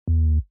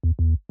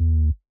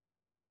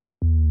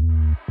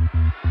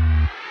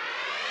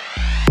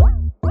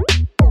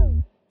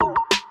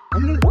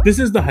This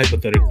is the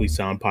Hypothetically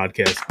Sound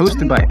podcast,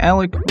 hosted by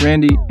Alec,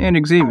 Randy,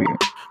 and Xavier,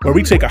 where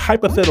we take a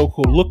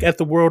hypothetical look at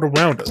the world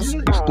around us,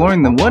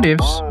 exploring the what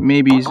ifs,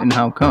 maybes, and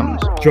how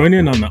comes. Join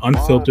in on the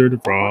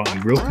unfiltered, raw,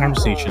 and real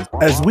conversations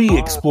as we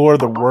explore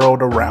the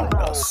world around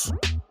us.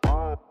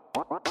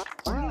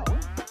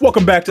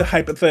 Welcome back to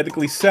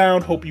Hypothetically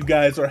Sound. Hope you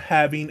guys are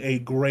having a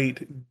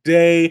great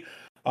day.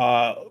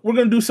 We're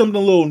going to do something a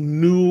little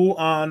new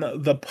on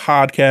the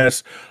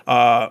podcast.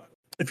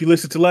 If you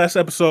listened to last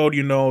episode,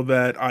 you know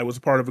that I was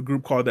a part of a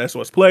group called the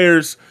SOS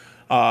Players.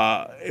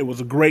 It was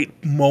a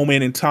great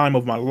moment in time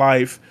of my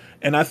life,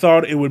 and I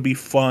thought it would be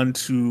fun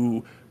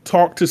to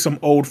talk to some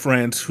old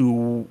friends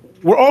who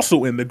were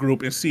also in the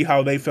group and see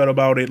how they felt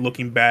about it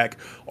looking back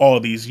all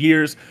these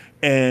years.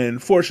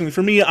 And fortunately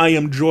for me, I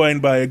am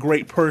joined by a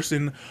great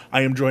person.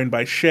 I am joined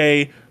by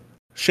Shay.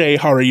 Shay,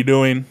 how are you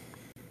doing?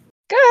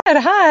 Good.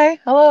 Hi.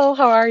 Hello.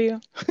 How are you?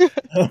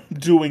 I'm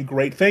doing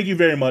great. Thank you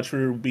very much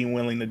for being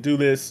willing to do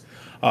this,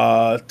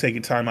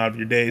 taking time out of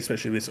your day,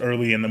 especially this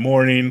early in the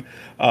morning.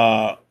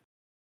 Why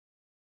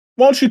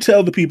don't you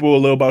tell the people a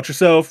little about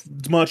yourself,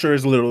 as much or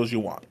as little as you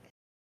want?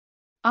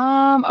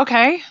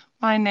 Okay.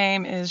 My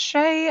name is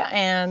Shay,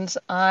 and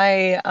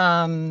I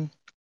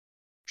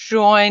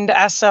joined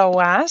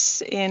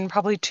SOS in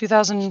probably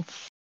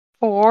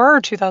 2004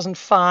 or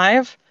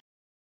 2005.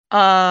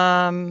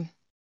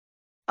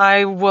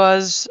 I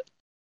was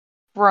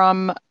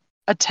from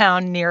a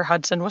town near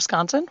Hudson,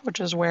 Wisconsin,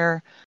 which is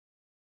where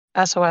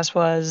SOS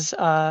was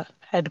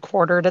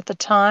headquartered at the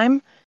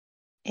time.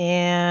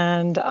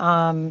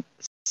 And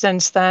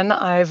since then,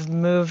 I've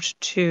moved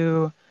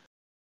to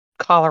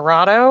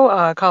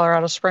Colorado.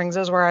 Colorado Springs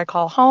is where I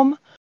call home,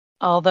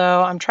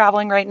 although I'm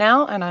traveling right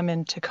now, and I'm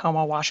in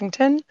Tacoma,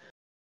 Washington,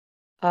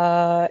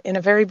 in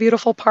a very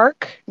beautiful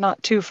park,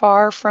 not too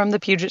far from the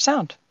Puget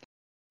Sound.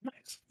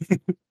 Nice.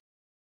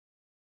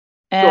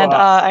 And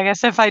I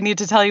guess if I need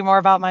to tell you more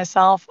about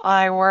myself,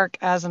 I work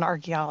as an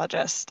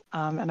archaeologist,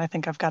 and I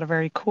think I've got a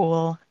very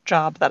cool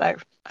job that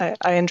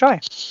I enjoy.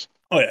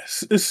 Oh,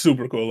 yes. It's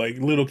super cool. Like,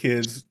 little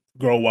kids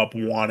grow up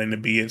wanting to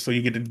be it, so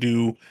you get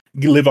to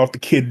live off the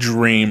kid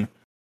dream.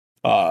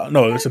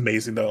 No, it's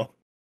amazing, though.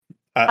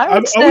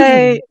 I've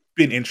always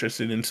been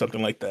interested in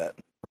something like that.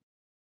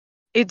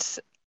 It's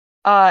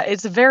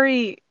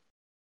very...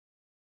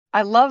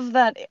 I love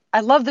that. I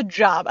love the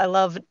job. I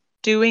love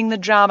doing the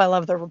job. I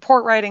love the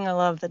report writing. I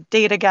love the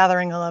data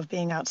gathering. I love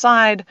being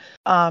outside.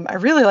 I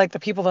really like the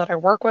people that I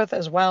work with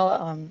as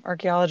well.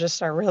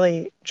 Archaeologists are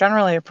really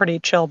generally a pretty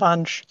chill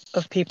bunch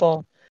of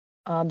people.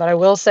 But I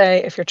will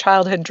say, if your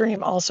childhood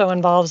dream also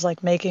involves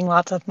like making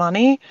lots of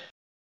money,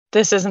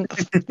 this isn't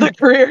the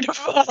career to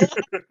follow.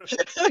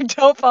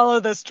 Don't follow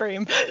this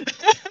dream.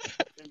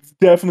 It's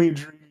definitely a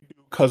dream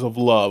because of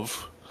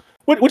love.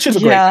 Which is a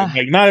great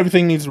thing. Like, not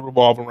everything needs to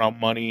revolve around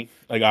money.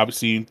 Like,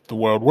 obviously, the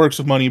world works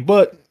with money,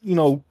 but, you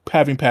know,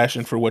 having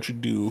passion for what you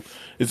do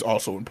is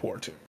also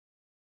important.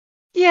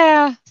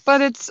 Yeah,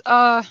 but it's,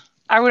 I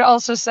would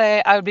also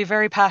say I would be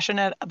very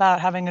passionate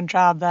about having a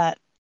job that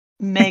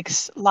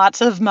makes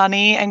lots of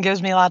money and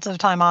gives me lots of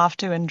time off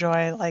to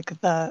enjoy, like,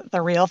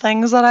 the real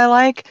things that I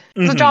like.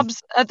 Mm-hmm. The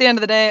job's, at the end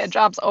of the day, a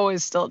job's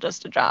always still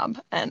just a job.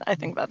 And I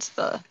think that's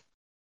the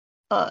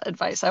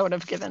advice I would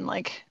have given,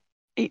 like,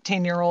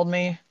 18-year-old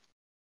me.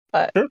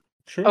 But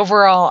sure.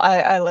 Overall,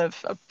 I live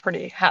a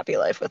pretty happy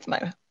life with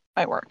my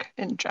work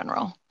in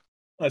general.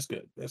 That's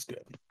good.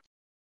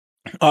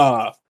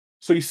 So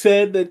you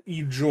said that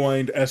you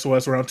joined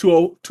SOS around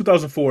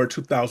 2004,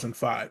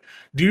 2005.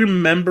 Do you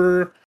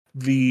remember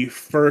the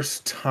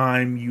first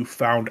time you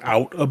found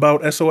out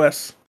about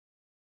SOS?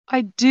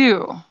 I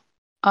do.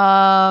 So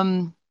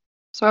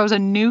I was a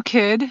new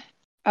kid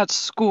at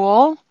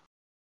school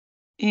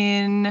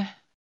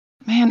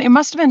it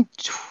must have been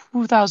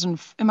 2000.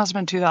 It must have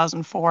been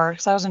 2004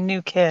 because I was a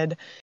new kid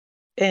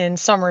in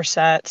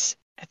Somerset.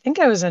 I think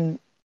I was in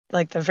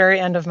like the very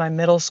end of my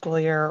middle school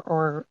year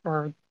or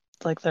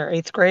like their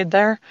 8th grade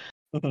there.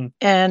 Mm-hmm.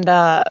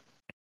 And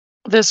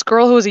this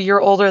girl who was a year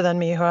older than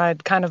me, who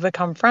I'd kind of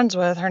become friends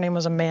with, her name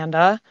was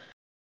Amanda.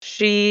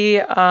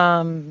 She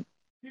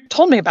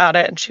told me about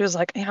it, and she was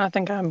like, "Yeah, I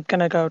think I'm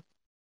gonna go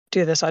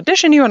do this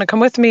audition. You want to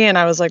come with me?" And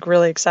I was like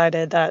really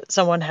excited that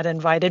someone had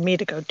invited me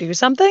to go do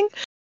something.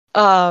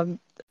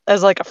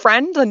 As like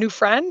a new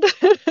friend,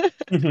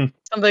 mm-hmm.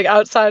 Something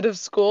outside of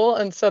school.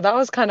 And so that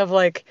was kind of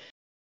like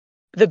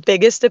the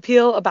biggest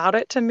appeal about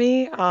it to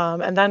me.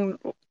 And then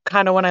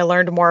kind of when I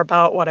learned more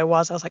about what I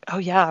was like, oh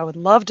yeah, I would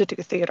love to do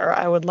theater.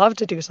 I would love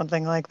to do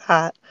something like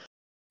that.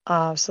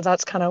 So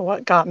that's kind of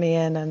what got me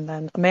in. And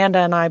then Amanda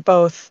and I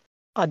both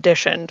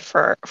auditioned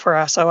for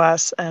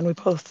SOS, and we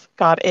both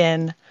got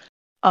in.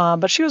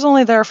 But she was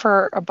only there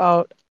for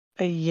about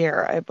a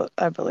year,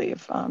 I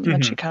believe. Mm-hmm.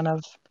 And she kind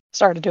of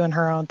started doing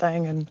her own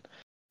thing, and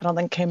I don't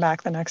think came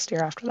back the next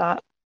year after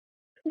that.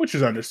 Which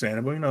is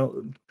understandable. You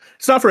know,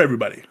 it's not for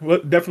everybody. Well,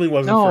 it definitely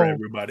wasn't for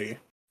everybody.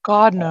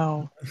 God,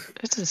 no.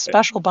 It's a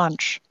special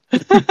bunch.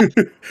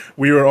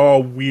 We were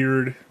all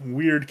weird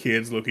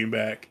kids looking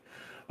back.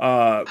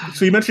 So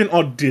you mentioned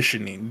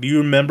auditioning. Do you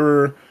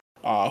remember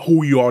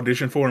who you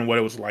auditioned for and what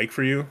it was like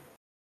for you?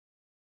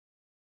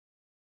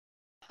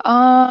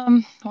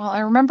 Well, I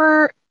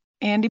remember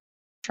Andy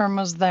Trim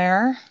was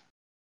there,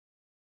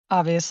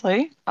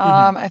 obviously.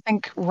 Mhm. I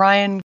think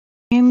Ryan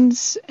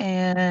Gaines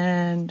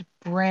and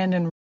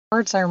Brandon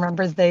Roberts, I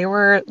remember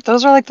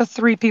those are like the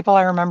three people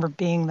I remember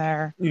being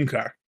there.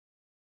 Okay.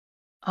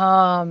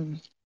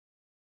 Um,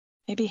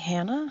 maybe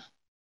Hannah?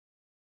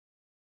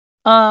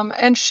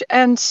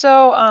 And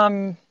so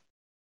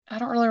I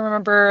don't really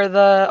remember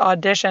the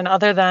audition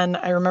other than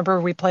I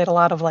remember we played a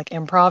lot of like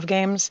improv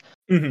games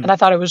Hmm. and I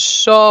thought it was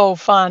so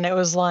fun. It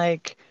was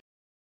like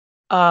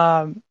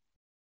um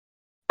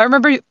I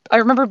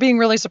remember being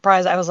really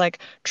surprised. I was like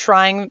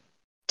trying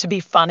to be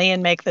funny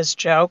and make this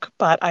joke,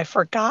 but I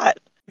forgot.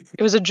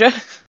 It was a joke.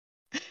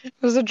 It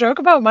was a joke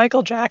about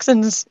Michael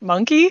Jackson's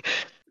monkey,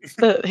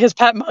 his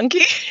pet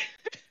monkey.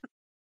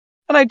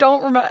 And I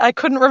don't remember. I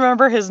couldn't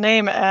remember his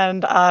name,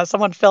 and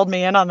someone filled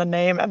me in on the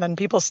name, and then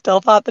people still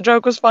thought the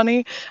joke was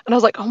funny. And I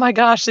was like, "Oh my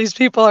gosh, these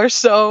people are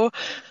so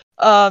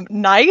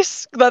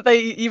nice that they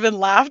even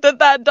laughed at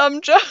that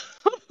dumb joke."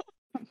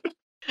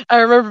 I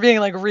remember being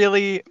like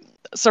really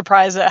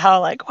surprised at how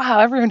like, wow,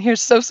 everyone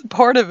here's so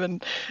supportive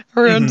and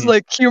everyone's Hmm.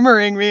 like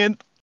humoring me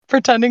and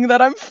pretending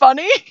that I'm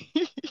funny.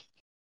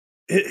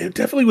 It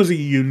definitely was a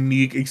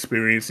unique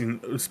experience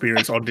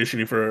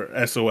auditioning for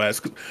SOS.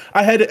 'Cause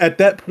I had at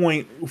that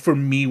point for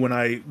me when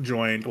I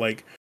joined,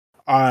 like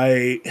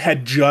I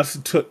had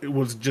just took it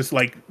was just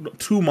like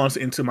 2 months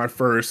into my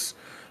first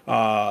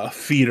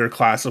theater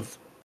class of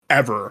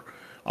ever.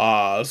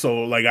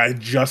 So like I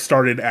just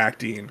started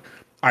acting.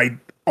 I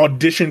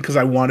auditioned because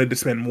I wanted to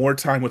spend more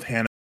time with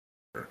Hannah.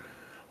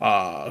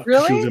 Because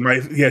she was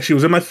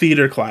Really? in my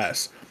theater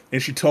class,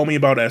 and she told me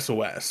about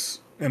SOS,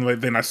 and like,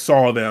 then I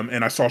saw them,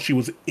 and I saw she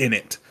was in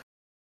it,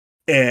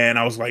 and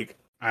I was like,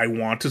 I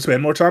want to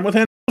spend more time with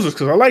Hannah just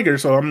because I like her.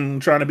 So I'm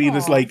trying to be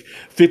this Oh, like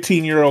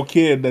 15-year-old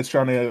kid that's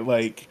trying to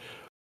like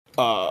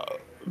uh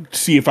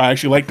see if I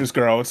actually like this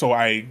girl. And so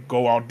I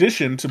go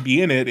audition to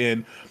be in it,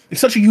 and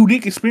it's such a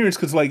unique experience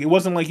because like it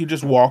wasn't like you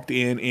just walked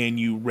in and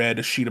you read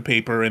a sheet of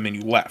paper and then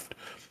you left.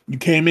 You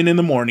came in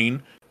the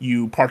morning,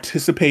 you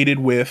participated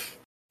with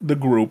the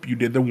group, you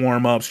did the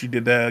warm-ups, you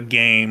did the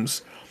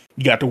games,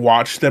 you got to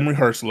watch them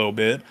rehearse a little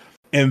bit,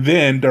 and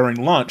then during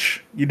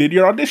lunch you did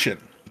your audition.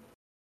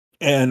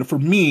 And for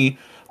me,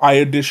 I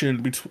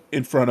auditioned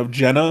in front of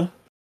Jenna,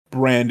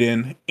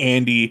 Brandon,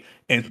 Andy,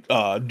 and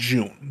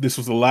June. This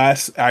was the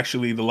last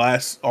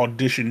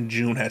audition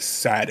June has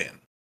sat in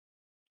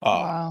uh,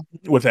 wow.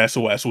 with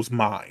SOS was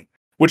mine,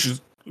 which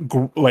is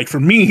like for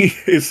me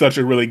is such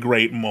a really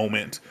great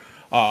moment.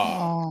 Uh,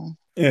 Oh,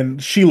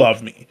 and she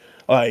loved me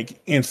like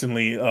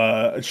instantly.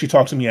 She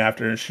talked to me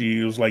after, and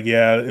she was like,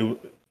 "Yeah,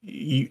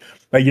 you,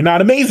 like you're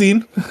not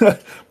amazing,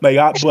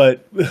 like,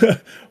 but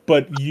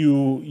but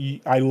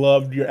I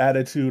loved your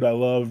attitude. I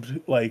loved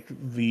like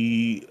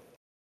the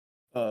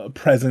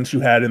presence you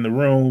had in the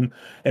room,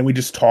 and we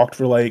just talked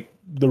for like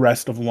the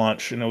rest of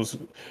lunch, and it was a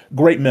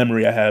great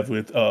memory I have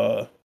with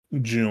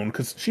June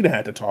because she didn't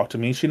have to talk to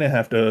me. She didn't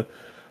have to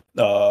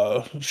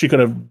she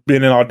could have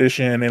been in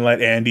audition and let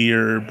Andy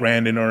or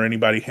Brandon or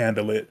anybody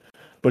handle it,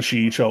 but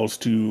she chose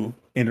to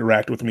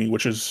interact with me,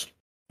 which is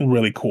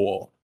really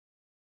cool.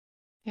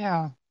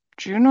 yeah.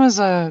 June was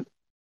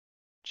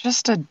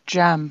just a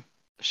gem.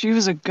 She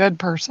was a good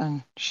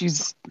person.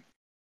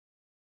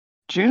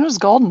 June was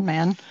golden,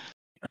 man.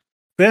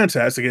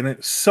 Fantastic, and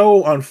it's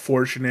so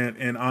unfortunate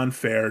and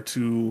unfair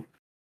to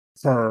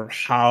her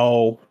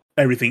how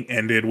everything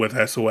ended with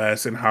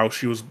SOS and how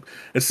she was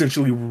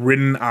essentially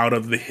written out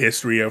of the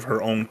history of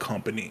her own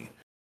company.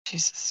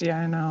 Jesus, yeah,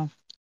 I know.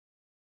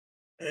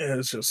 It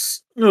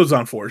was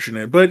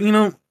unfortunate, but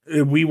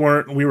we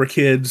were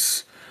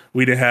kids.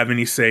 We didn't have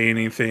any say in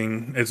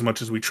anything as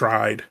much as we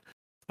tried.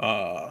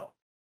 Uh,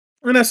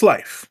 and that's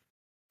life.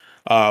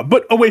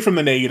 But away from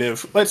the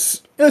negative,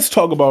 let's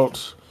talk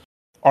about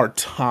our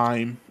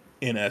time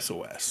in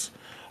SOS.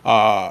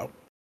 Uh,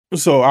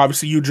 so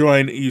obviously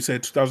you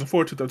said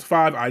 2004,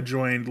 2005. I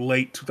joined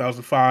late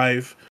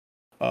 2005,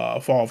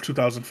 fall of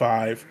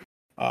 2005.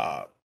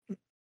 Uh,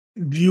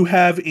 do you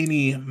have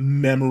any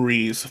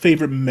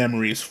favorite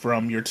memories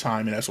from your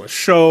time in SOS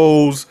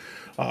shows,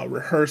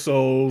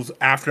 rehearsals,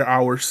 after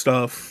hour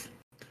stuff?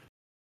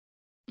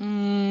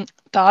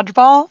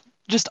 Dodgeball,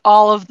 just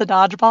all of the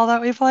dodgeball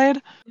that we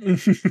played,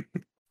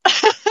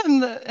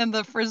 and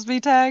the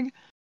frisbee tag.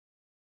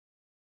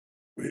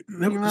 That You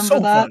was remember so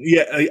fun. that?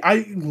 Yeah,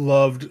 I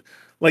loved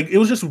like it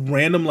was just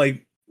random.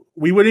 Like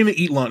we wouldn't even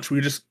eat lunch. We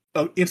would just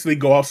instantly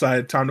go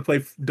outside. Time to play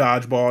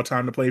dodgeball.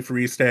 Time to play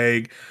freeze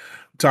tag.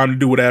 Time to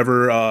do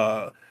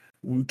whatever.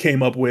 We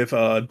came up with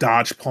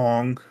dodge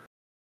pong. Uh,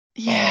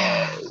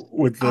 Yeah.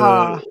 with the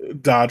Ah,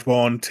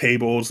 dodgeball and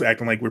tables,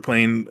 acting like we're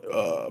playing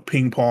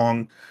ping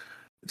pong.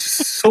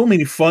 Just so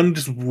many fun,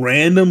 just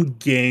random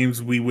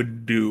games we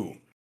would do.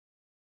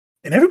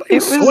 And everybody it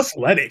was so was.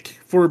 athletic.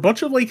 For a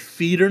bunch of like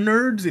theater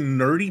nerds and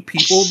nerdy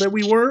people that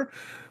we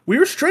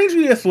were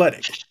strangely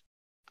athletic.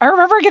 I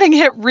remember getting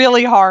hit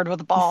really hard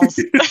with balls.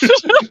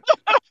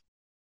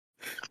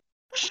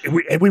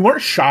 And we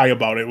weren't shy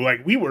about it.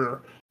 Like, we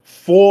were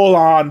full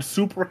on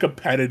super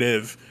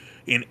competitive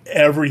in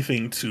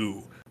everything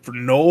too, for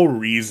no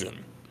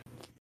reason.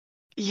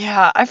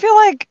 Yeah, I feel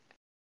like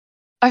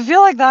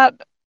that.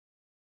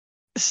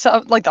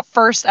 So like the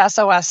first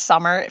SOS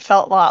summer, it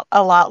felt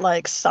a lot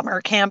like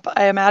summer camp.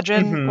 I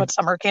imagine Hmm. what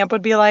summer camp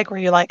would be like, where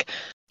you're like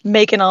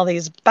making all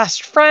these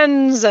best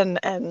friends and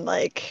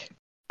like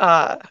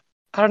uh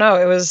I don't know,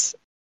 it was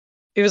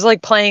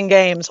like playing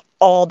games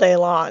all day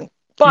long,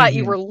 but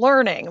you Hmm. were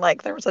learning.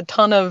 Like there was a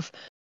ton of,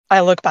 I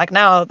look back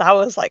now, that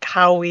was like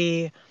how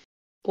we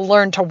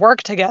learned to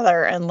work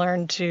together and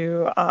learn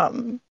to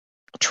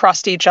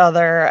trust each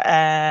other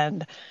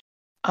and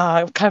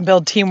kind of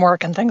build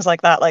teamwork and things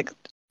like that. Like,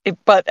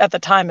 but at the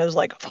time, it was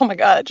like, oh my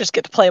god, I just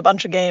get to play a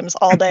bunch of games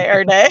all day,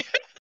 every day.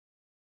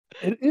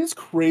 It is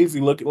crazy.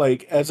 Look,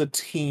 like as a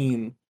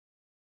teen,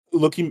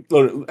 looking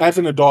or as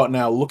an adult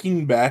now,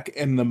 looking back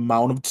and the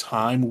amount of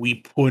time we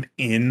put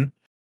in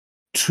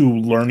to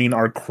learning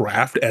our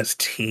craft as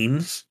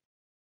teens.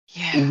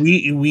 Yeah,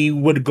 We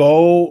would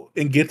go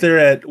and get there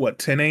at what,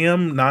 10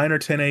 a.m., 9 or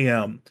 10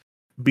 a.m.,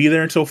 be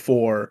there until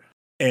 4,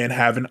 and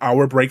have an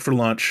hour break for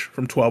lunch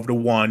from 12 to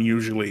 1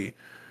 usually.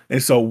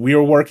 And so we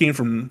were working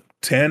from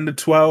 10 to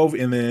 12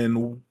 and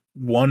then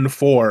 1 to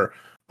 4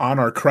 on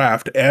our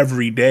craft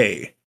every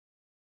day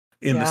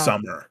in the yeah,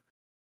 summer.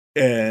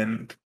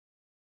 And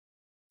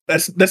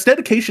that's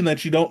dedication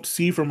that you don't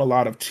see from a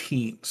lot of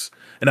teens.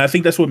 And I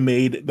think that's what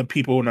made the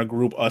people in our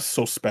group us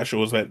so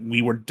special, is that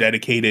we were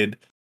dedicated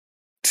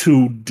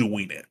to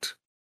doing it.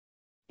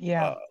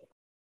 yeah, Uh,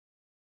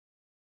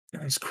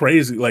 it's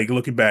crazy, like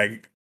looking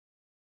back,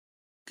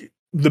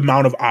 the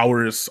amount of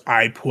hours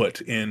I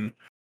put in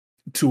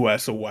to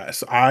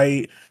SOS.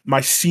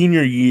 My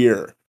senior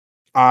year,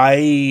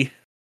 I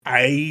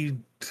I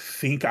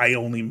think I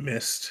only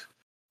missed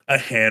a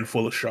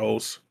handful of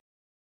shows.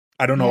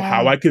 I don't know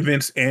how yeah. I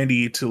convinced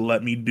Andy to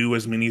let me do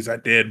as many as I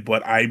did,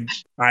 but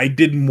I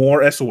did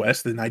more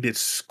SOS than I did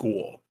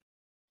school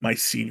my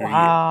senior year.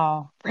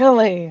 Wow,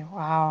 really?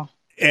 Wow.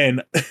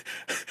 And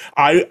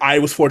I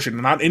was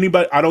fortunate. Not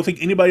anybody. I don't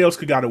think anybody else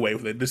could got away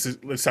with it.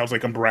 It sounds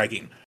like I'm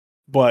bragging,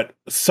 but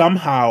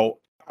somehow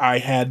I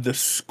had the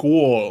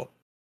school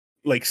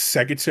like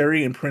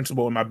secretary and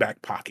principal in my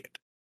back pocket.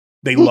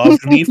 They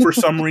loved me for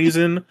some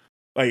reason.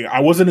 Like, I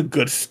wasn't a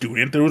good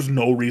student. There was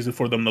no reason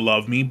for them to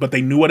love me, but they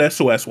knew what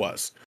SOS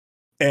was,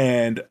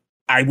 and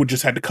I would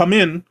just had to come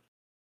in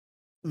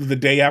the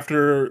day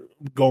after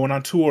going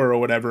on tour or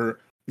whatever.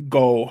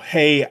 Go,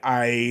 hey,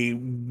 I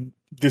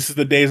this is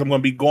the days I'm going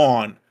to be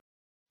gone,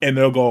 and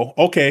they'll go,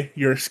 okay,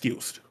 you're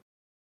excused.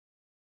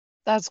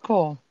 That's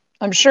cool.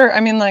 I'm sure. I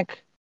mean,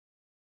 like,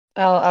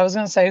 I was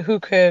gonna say who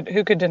could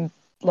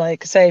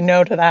like say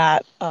no to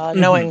that,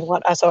 knowing Hmm.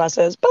 what SOS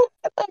is, but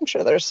I'm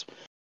sure there's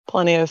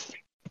plenty of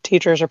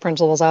teachers or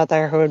principals out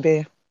there who would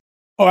be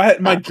Oh,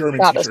 my German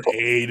not as teacher cool.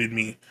 hated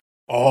me.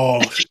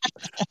 Oh,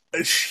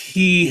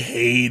 he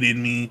hated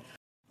me.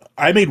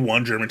 I made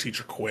one German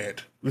teacher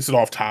quit. This is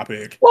off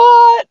topic.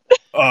 What?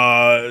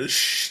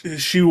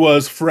 She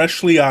was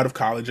freshly out of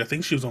college. I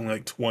think she was only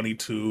like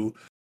 22,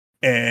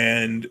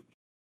 and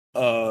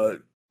uh,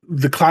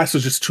 the class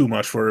was just too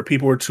much for her.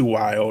 People were too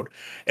wild.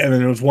 And then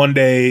there was one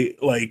day,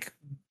 like,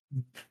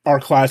 our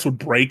class would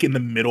break in the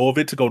middle of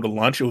it to go to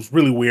lunch. It was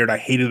really weird. I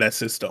hated that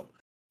system.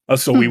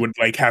 So we Hmm. would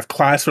like have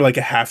class for like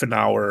a half an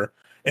hour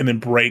and then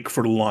break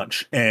for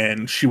lunch.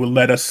 And she would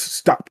let us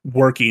stop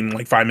working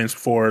like 5 minutes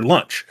before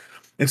lunch.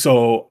 And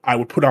so I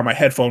would put on my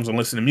headphones and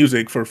listen to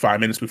music for 5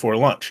 minutes before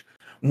lunch.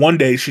 One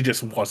day she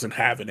just wasn't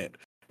having it.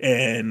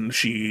 And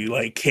she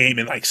like came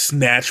and like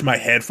snatched my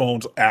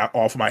headphones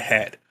off my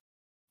head.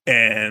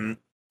 And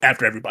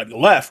after everybody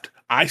left,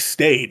 I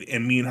stayed,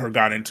 and me and her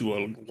got into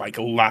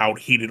a loud,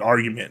 heated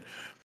argument.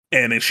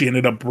 And then she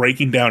ended up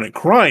breaking down and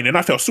crying, and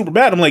I felt super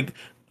bad. I'm like,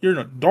 "You're an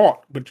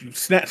adult, but you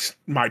snatched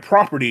my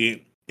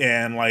property,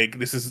 and like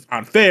this is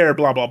unfair."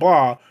 Blah blah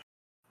blah.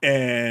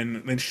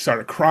 And then she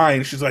started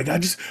crying. She's like,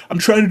 I'm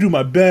trying to do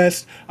my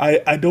best.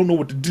 I don't know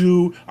what to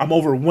do. I'm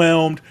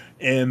overwhelmed."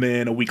 And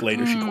then a week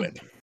later, she Mm. quit.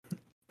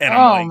 And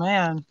Oh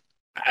man.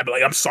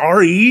 I'm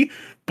sorry,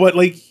 but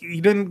like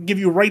you didn't give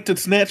you a right to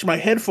snatch my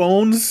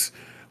headphones.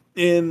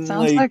 And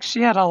Sounds like, like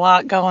she had a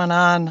lot going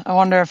on. I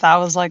wonder if that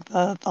was like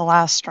the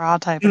last straw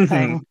type of mhm.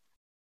 thing.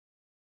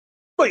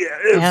 But yeah,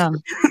 it's, Man.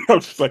 I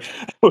was just like,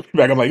 looking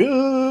back, I'm like,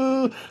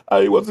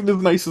 I wasn't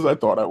as nice as I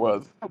thought I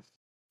was.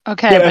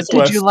 Okay, But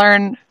but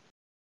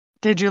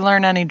did you SOS,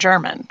 learn any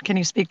German? Can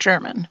you speak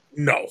German?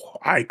 no,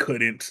 I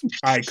couldn't.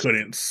 I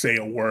couldn't say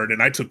a word,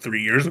 and I took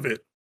 3 years of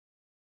it.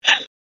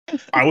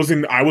 I was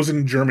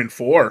in German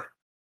 4.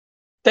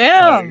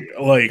 Damn.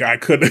 Like I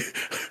could,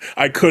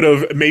 I could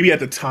have maybe at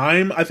the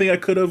time. I think I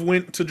could have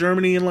went to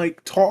Germany and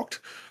like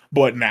talked,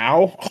 but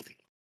now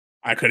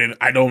I couldn't.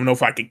 I don't know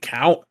if I could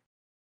count.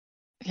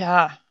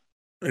 Yeah,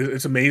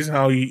 It's amazing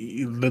how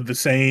the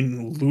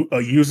saying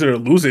 "use it or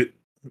lose it."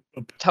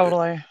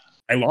 totally.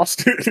 I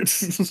lost it.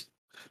 It's,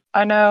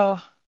 I know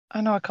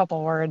I know a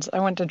couple words. I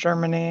went to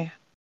Germany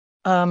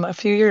a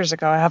few years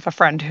ago. I have a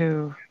friend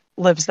who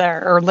lives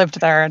there or lived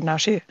there, and now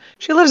she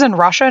lives in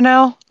Russia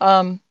now.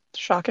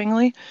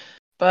 Shockingly,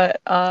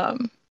 but I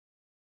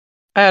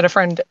had a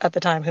friend at the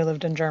time who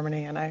lived in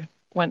Germany, and I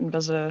went and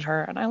visited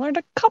her, and I learned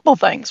a couple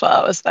things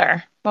while I was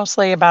there,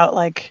 mostly about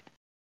like,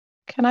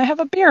 can I have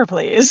a beer,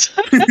 please?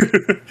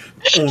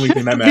 Only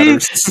thing that The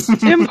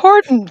matters.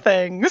 important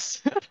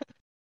things.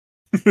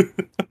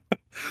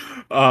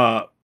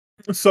 uh,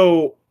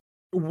 so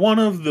one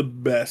of the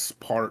best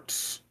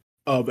parts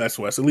of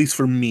SOS, at least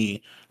for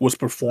me, was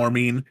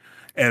performing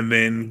and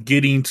then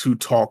getting to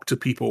talk to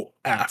people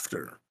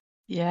after.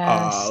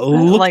 Yes,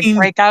 like Looking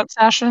breakout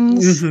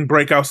sessions.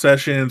 breakout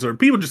sessions or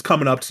people just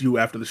coming up to you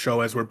after the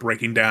show as we're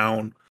breaking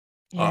down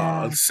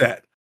Yeah.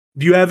 set.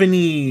 Do you have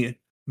any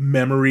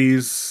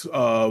memories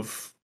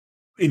of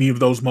any of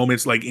those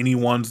moments, like any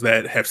ones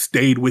that have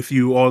stayed with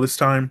you all this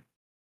time?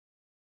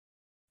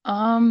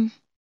 Um.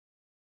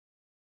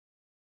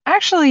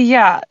 Actually,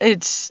 yeah.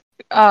 It's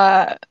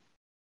uh.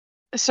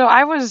 So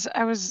I was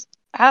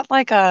at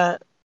like a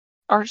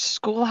our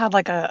school had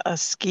like a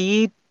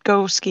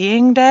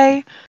skiing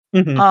day.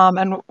 Hmm.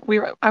 And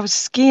I was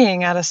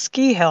skiing at a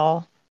ski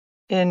hill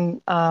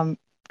in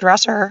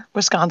Dresser,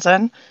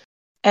 Wisconsin,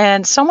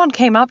 and someone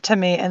came up to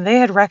me and they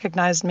had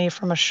recognized me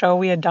from a show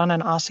we had done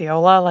in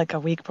Osceola like a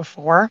week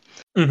before.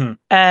 Hmm.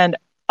 And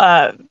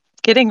uh,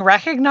 getting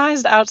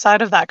recognized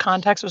outside of that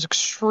context was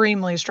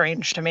extremely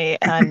strange to me.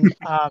 And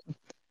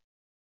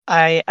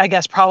I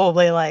guess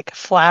probably like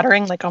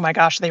flattering, like, oh my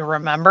gosh, they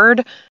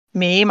remembered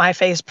me, my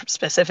face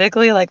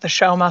specifically. Like the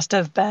show must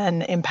have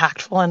been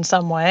impactful in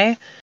some way.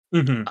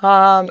 Hmm.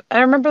 I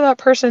remember that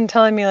person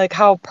telling me like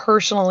how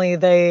personally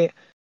they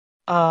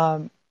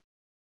um,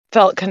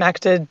 felt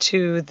connected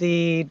to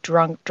the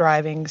drunk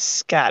driving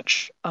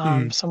sketch.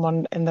 Hmm.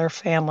 Someone in their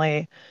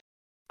family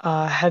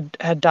had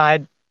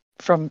died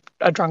from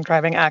a drunk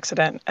driving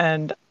accident,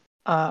 and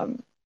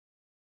um,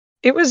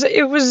 it was.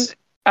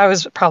 I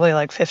was probably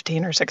like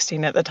 15 or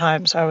 16 at the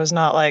time, so I was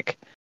not like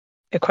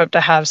equipped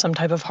to have some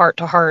type of heart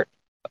to heart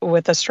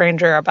with a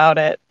stranger about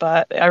it.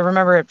 But I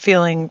remember it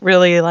feeling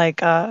really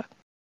like a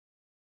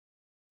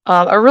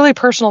really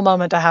personal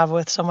moment to have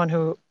with someone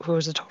who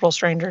was a total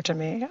stranger to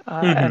me,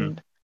 Hmm.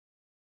 and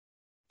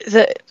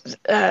the,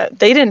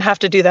 they didn't have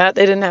to do that.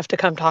 They didn't have to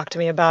come talk to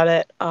me about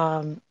it.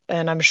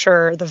 And I'm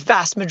sure the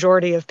vast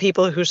majority of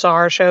people who saw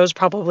our shows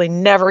probably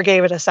never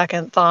gave it a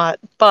second thought.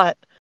 But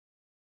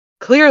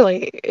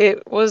clearly,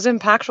 it was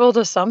impactful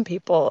to some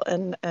people,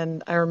 and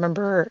I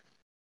remember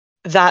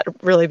that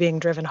really being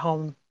driven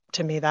home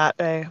to me that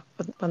day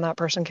when that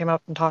person came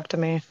up and talked to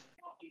me.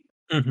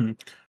 Hmm.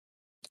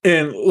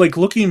 And like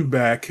looking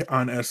back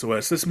on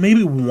SOS, that's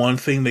maybe one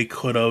thing they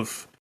could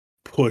have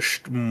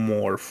pushed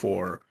more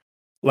for.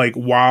 Like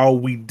while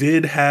we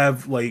did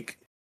have like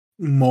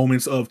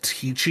moments of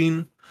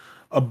teaching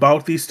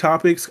about these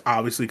topics,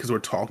 obviously because we're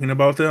talking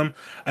about them,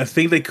 I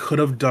think they could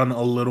have done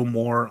a little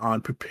more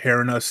on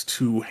preparing us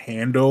to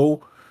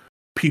handle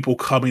people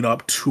coming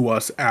up to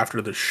us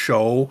after the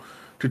show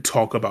to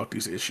talk about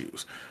these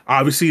issues.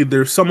 Obviously,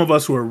 there's some of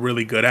us who are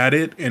really good at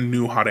it and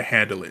knew how to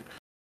handle it,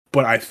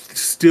 but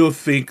still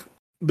think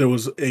there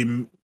was a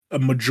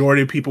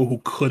majority of people who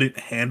couldn't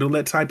handle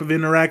that type of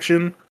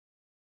interaction,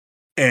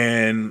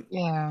 and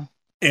Yeah.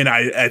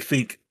 I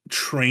think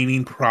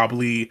training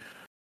probably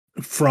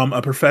from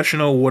a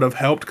professional would have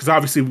helped, because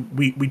obviously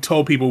we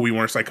told people we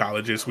weren't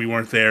psychologists, we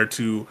weren't there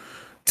to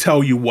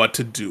tell you what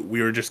to do,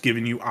 we were just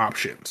giving you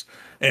options,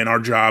 and our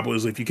job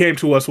was, if you came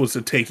to us, was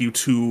to take you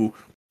to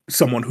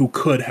someone who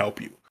could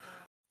help you.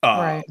 uh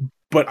Right.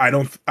 but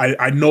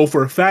I know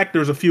for a fact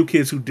there's a few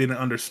kids who didn't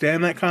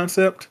understand that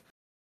concept,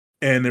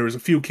 and there was a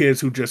few kids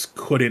who just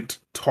couldn't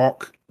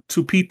talk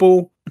to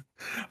people.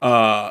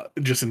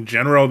 Just in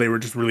general, they were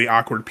just really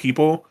awkward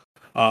people.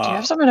 Do you uh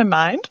have someone in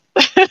mind?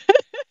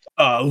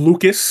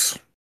 Lucas,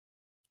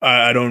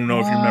 I don't know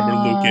if you remember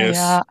Lucas.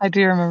 Yeah, I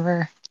do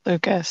remember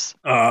Lucas.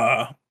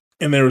 uh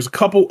and there was a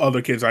couple other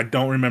kids, I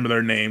don't remember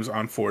their names,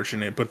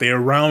 unfortunate, but they're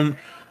around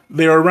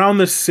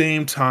the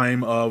same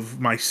time of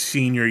my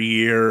senior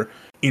year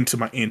into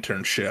my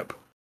internship.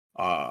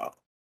 uh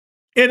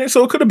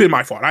so it could have been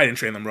my fault. I didn't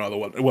train them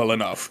well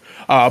enough.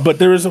 But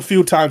there was a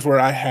few times where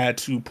I had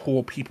to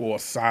pull people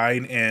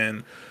aside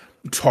and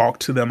talk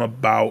to them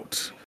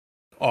about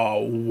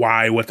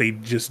why what they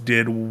just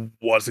did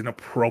wasn't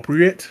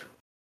appropriate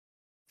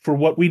for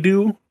what we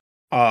do.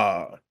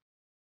 Uh,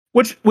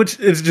 which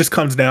is just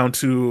comes down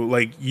to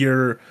like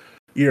you're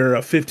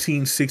a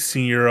 15,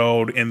 16-year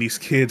old, and these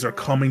kids are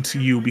coming to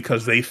you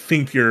because they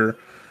think you're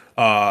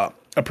a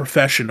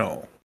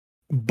professional,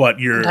 but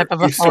Some type of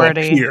you're still a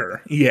authority.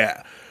 peer.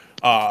 Yeah.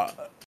 Uh,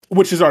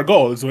 which is our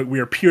goal, is we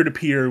are peer to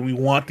peer, and we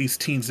want these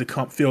teens to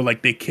come feel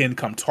like they can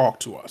come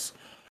talk to us.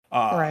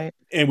 Right.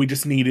 And we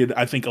just needed,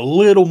 I think, a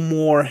little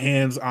more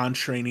hands-on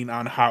training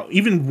on how,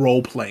 even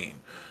role playing.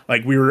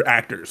 Like, we were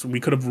actors,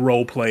 we could have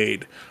role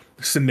played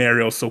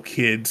scenarios so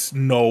kids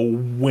know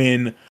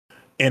when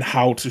and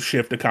how to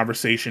shift the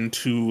conversation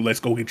to, let's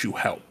go get you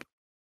help,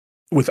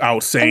 without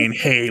And saying,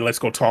 hey, let's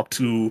go talk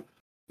to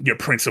your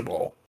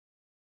principal.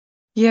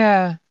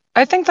 yeah.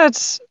 I think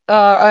that's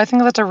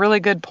a really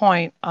good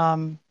point.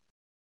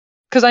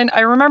 Because I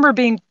remember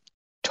being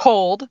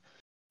told,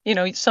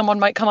 someone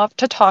might come up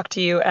to talk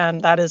to you,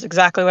 and that is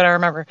exactly what I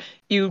remember.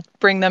 You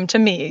bring them to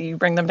me, you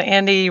bring them to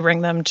Andy, you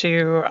bring them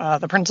to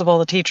the principal,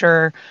 the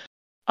teacher.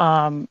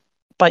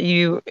 But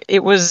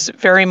it was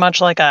very much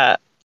like a.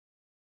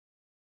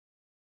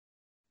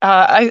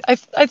 I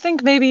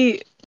think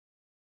maybe.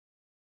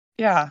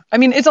 Yeah, I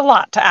mean, it's a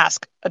lot to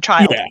ask a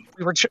child. Yeah.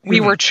 We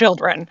were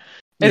children.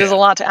 It is a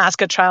lot to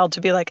ask a child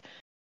to be like,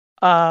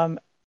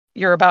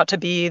 you're about to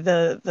be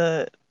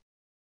the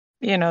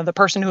the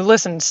person who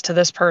listens to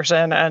this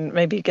person and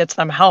maybe gets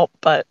them help.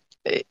 But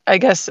I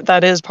guess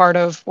that is part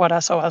of what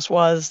SOS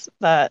was,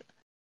 that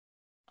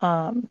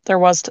there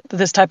was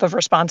this type of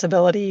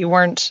responsibility. You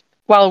weren't,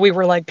 while we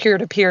were like peer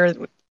to peer,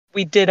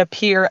 we did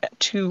appear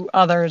to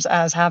others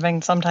as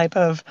having some type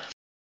of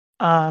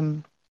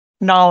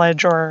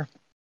knowledge or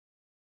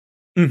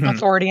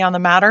authority on the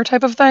matter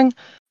type of thing.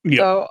 Yeah.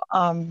 So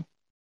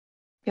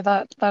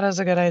yeah, that is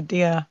a good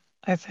idea.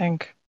 I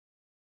think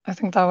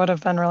that would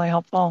have been really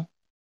helpful.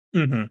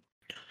 And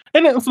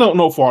it's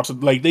no fault.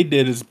 Like, they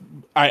did as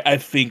I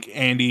think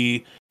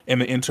Andy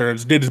and the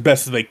interns did as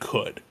best as they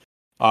could.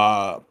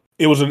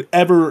 It was an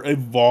ever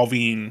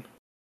evolving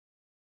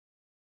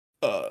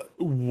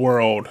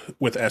world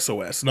with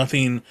SOS.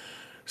 Nothing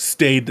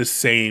stayed the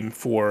same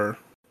for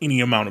any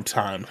amount of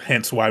time.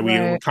 Hence why we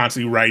were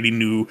constantly writing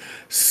new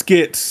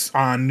skits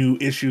on new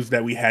issues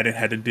that we hadn't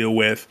had to deal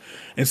with.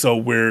 And so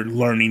we're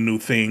learning new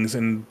things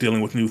and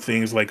dealing with new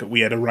things. Like,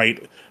 we had to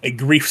write a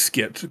grief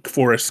skit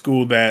for a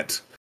school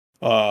that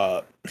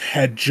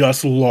had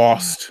just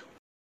lost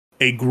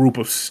a group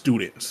of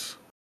students.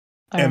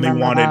 And they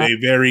wanted a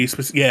very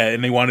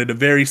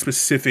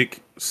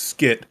specific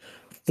skit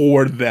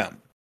for them.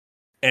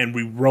 And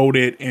we wrote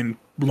it and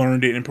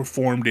learned it and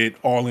performed it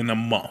all in a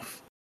month.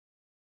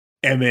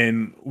 And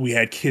then we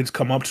had kids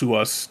come up to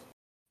us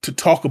to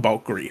talk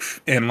about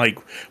grief, and like,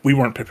 we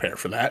weren't prepared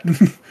for that.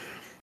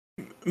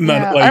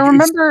 I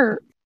remember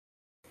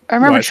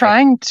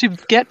trying to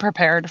get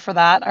prepared for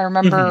that. I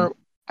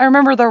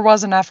remember there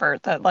was an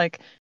effort that, like,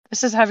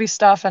 this is heavy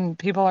stuff and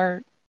people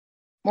are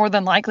more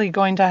than likely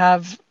going to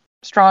have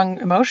strong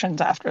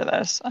emotions after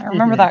this. I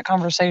remember that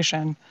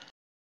conversation.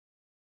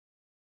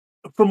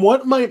 From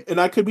what and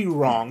I could be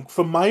wrong,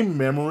 from my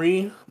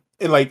memory,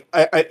 and like,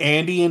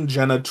 Andy and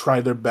Jenna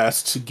tried their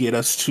best to get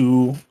us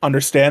to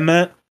understand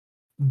that,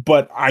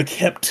 but I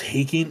kept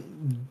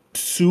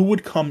Sue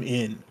would come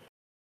in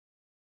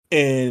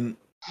and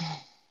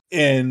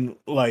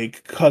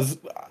like, cause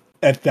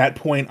at that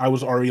point I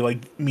was already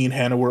like, me and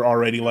Hannah were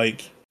already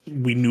like,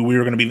 we knew we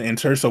were going to be the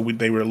intern, so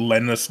they were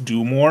letting us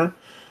do more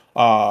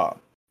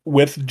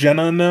with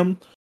Jenna and them,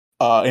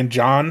 and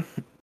John,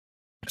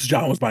 because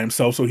John was by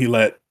himself, so he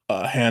let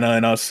Hannah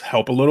and us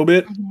help a little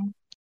bit.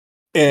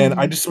 And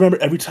I just remember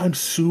every time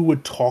Sue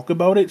would talk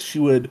about it, she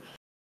would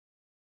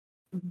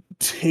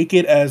take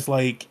it as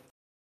like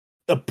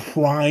a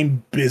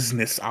prime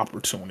business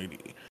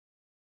opportunity.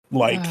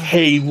 Like,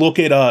 hey, look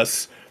at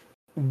us.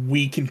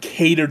 We can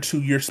cater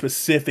to your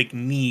specific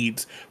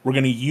needs. We're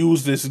going to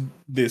use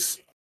this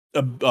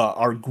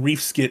our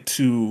grief skit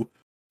to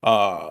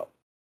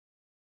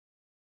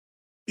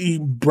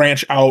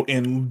branch out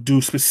and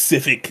do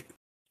specific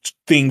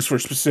things for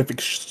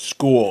specific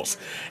schools.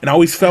 And I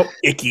always felt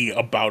icky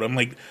about them.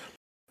 Like,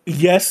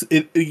 yes,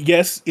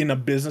 in a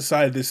business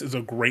side, this is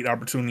a great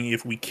opportunity.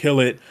 If we kill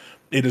it,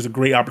 it is a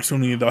great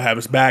opportunity. They'll have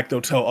us back. They'll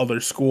tell other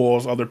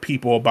schools, other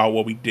people about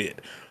what we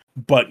did.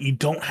 But you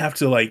don't have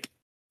to like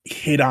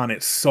hit on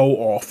it so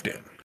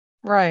often.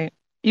 Right.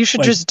 You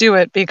should just do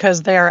it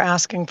because they are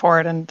asking for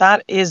it. And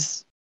that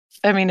is,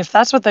 I mean, if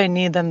that's what they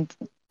need, then,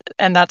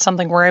 and that's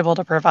something we're able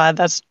to provide,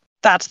 that's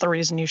the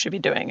reason you should be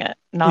doing it.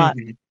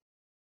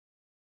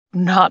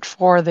 Not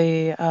for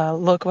the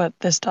look what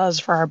this does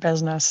for our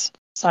business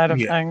side of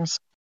things.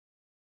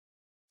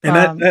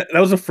 And that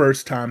was the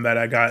first time that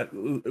I got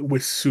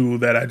with Sue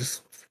that I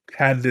just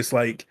had this,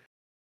 like,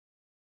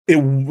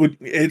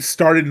 it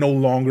started no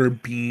longer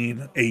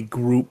being a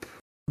group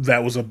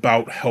that was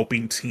about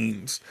helping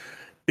teens.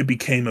 It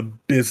became a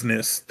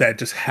business that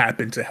just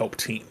happened to help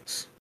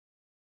teens.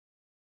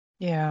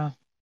 Yeah.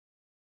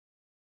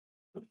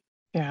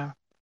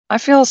 I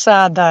feel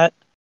sad that,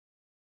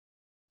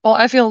 well,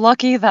 I feel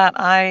lucky that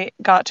I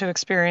got to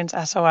experience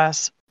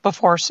SOS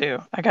before Sue.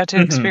 I got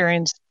to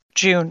experience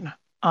June.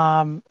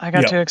 I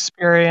got to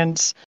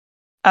experience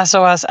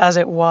SOS as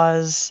it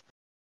was,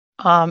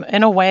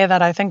 in a way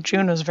that I think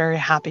June was very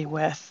happy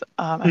with.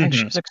 I think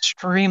she was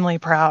extremely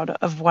proud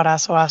of what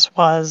SOS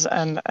was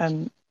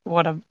and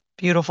what a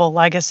beautiful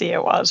legacy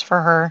it was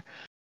for her.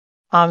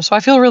 So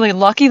I feel really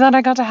lucky that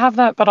I got to have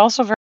that, but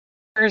also very,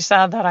 very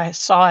sad that I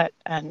saw it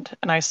end,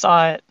 and I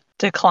saw it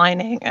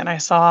declining, and I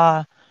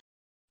saw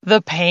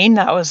the pain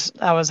that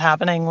was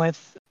happening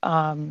with.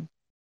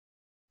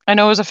 I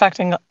know it was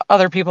affecting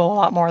other people a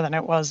lot more than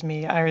it was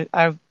me.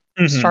 I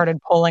started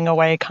pulling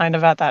away kind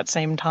of at that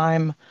same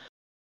time.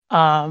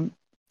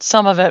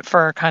 Some of it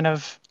for kind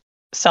of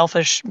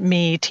selfish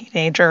me,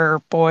 teenager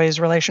boys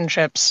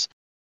relationships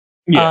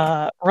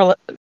Yeah.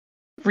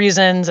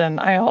 Reasons, and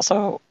I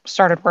also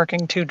started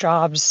working 2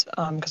 jobs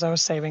because I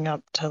was saving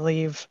up to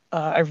leave.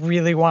 I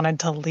really wanted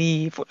to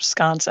leave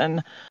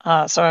Wisconsin,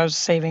 so I was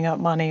saving up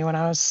money when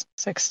I was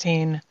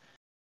 16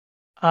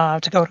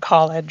 to go to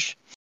college.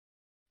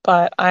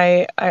 But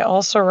I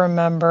also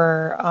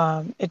remember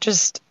it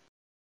just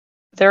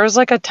there was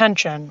like a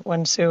tension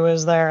when Sue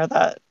was there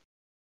that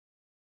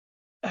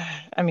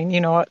I mean, you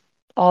know what,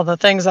 all the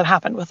things that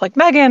happened with like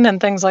Megan and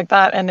things like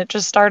that, and it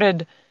just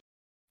started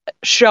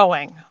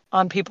showing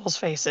on people's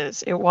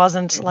faces. It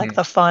wasn't like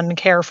the fun,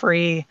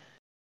 carefree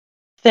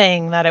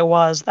thing that it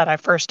was that I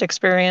first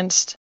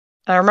experienced.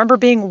 And I remember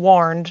being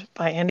warned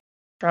by Andy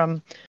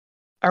from.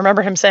 I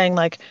remember him saying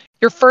like,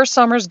 "Your first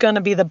summer is going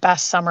to be the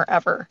best summer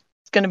ever.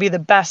 It's going to be the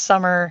best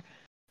summer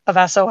of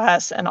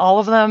SOS, and all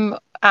of them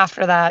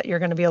after that, you're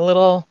going to be a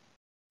little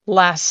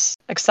less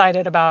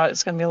excited about.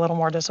 It's going to be a little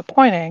more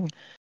disappointing."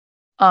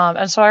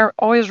 And so I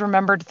always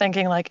remembered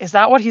thinking like, is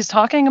that what he's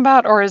talking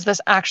about, or is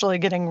this actually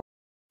getting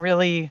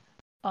really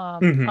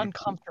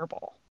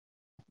uncomfortable?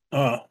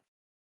 But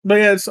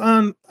yeah, it's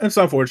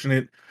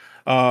unfortunate.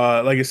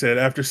 Like I said,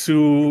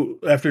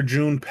 after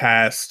June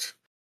passed,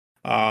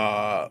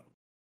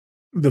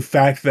 the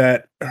fact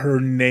that her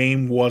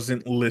name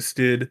wasn't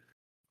listed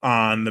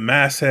on the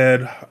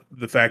masthead,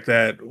 the fact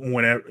that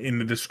whenever in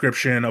the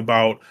description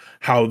about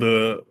how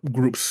the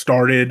group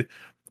started,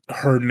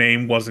 her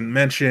name wasn't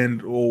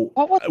mentioned,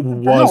 What was it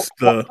about? was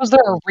the Was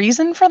there a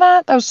reason for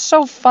that? That was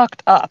so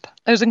fucked up.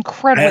 It was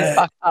incredibly I,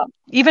 fucked up.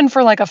 Even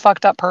for like a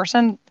fucked up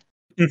person,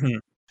 mhm.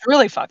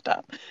 really fucked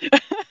up.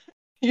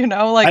 You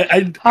know, like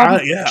how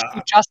did she Yeah,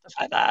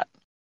 justify that?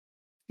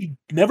 he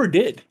never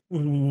did.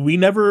 We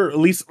never, at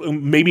least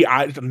maybe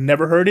I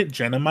never heard it.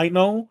 Jenna might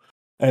know,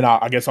 and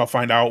I guess I'll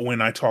find out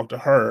when I talk to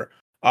her.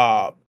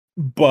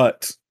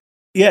 But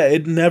yeah,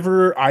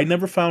 I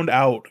never found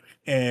out.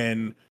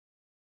 And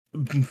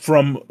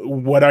from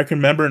what I can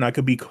remember, and I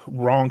could be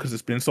wrong because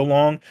it's been so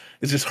long,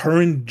 it's just her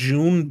and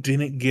June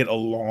didn't get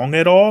along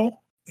at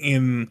all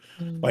in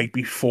Mm. like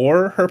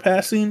before her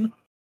passing.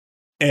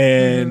 Mm-hmm.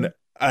 And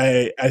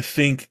I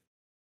think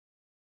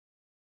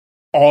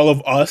all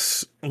of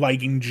us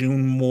liking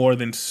June more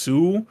than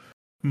Sue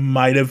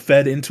might have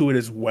fed into it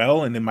as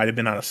well, and it might have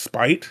been out of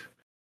spite.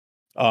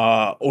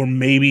 Or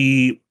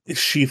maybe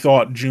she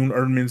thought June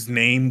Erdman's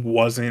name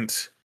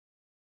wasn't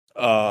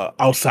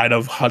outside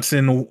of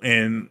Hudson,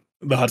 and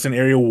the Hudson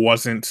area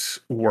wasn't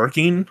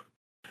working.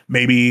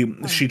 Maybe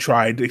Oh. she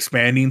tried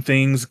expanding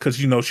things because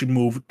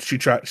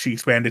she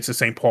expanded to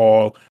St.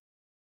 Paul,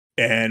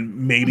 and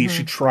maybe she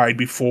Mm-hmm. tried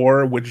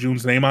before with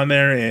June's name on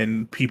there,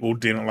 and people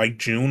didn't like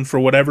June for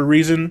whatever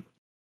reason.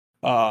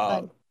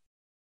 Uh,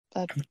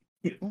 That that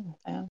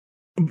yeah.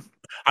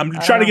 I'm I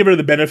don't trying to know. give her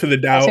the benefit of the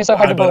That seems doubt, so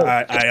hard to but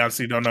believe. I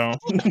honestly don't know.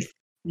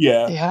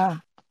 Yeah. Yeah.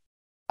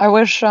 I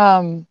wish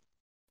I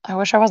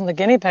wish I wasn't the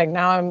guinea pig.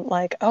 Now I'm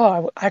like,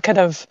 oh, I could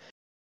have.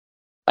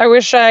 I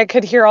wish I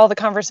could hear all the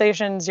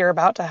conversations you're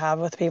about to have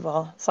with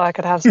people, so I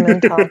could have some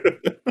intel.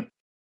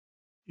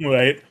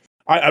 Right.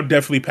 I'll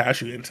definitely pass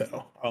you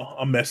intel.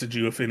 I'll message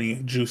you if any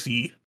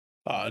juicy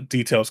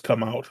details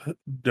come out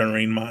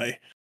during my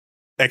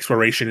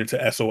exploration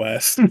into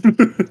SOS.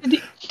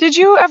 Did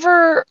you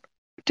ever?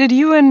 Did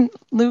you and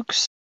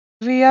Luke's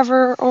movie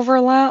ever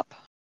overlap?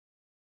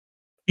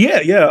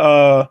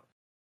 Yeah.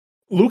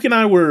 Luke and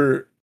I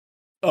were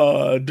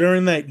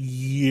during that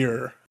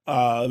year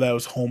that I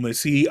was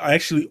homeless. He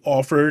actually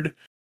offered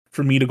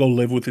for me to go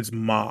live with his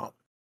mom.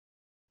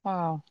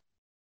 Wow,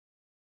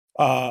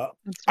 Uh,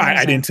 that's I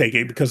didn't amazing. take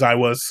it because I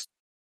was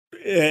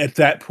at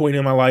that point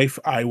in my life,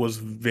 I was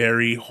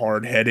very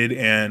hard headed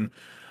and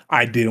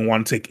I didn't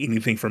want to take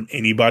anything from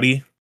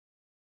anybody.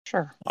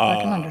 Sure, I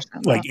can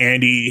understand Like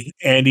that.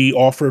 Andy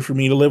offered for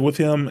me to live with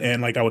him,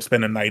 and like I would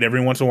spend a night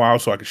every once in a while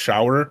so I could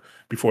shower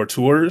before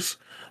tours.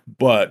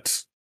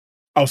 But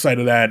outside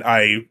of that,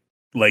 I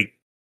like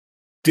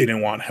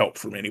didn't want help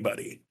from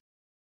anybody.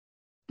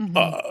 Hmm.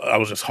 I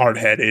was just hard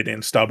headed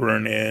and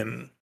stubborn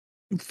and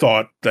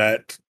thought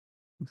that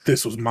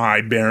this was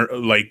my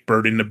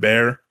burden to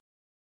bear.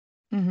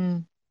 Hmm.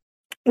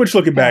 Which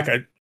looking back, Yeah.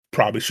 I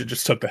probably should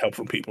just took the help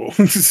from people.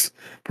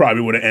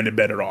 Probably would have ended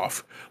better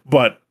off.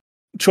 But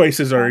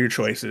choices are Well, your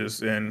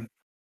choices, and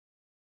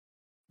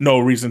no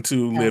reason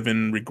to yeah. live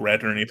in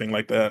regret or anything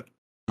like that.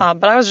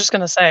 But I was just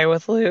gonna say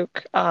with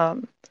Luke,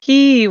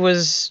 he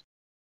was,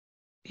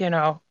 you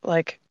know,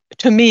 like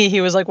to me,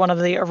 he was like one of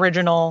the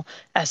original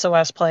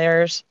SOS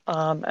players,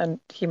 and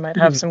he might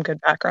have Mhm. some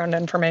good background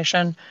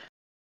information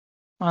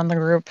on the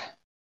group,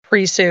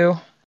 pre-Sue,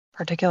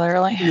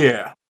 particularly.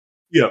 Yeah.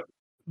 Yeah.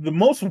 The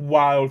most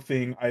wild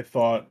thing I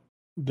thought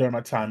during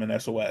my time in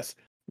SOS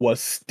was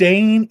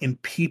staying in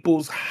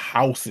people's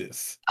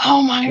houses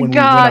Oh my when we went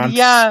god, on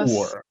yes.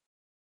 tour.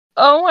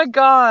 Oh my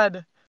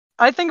god.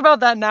 I think about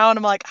that now and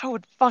I'm like, I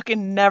would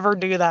fucking never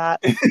do that.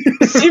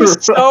 It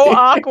seems so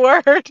Right?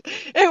 awkward.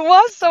 It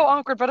was so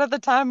awkward, but at the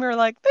time we were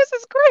like, this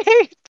is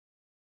great.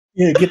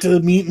 Yeah, get to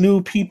meet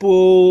new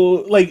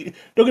people. Like,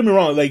 don't get me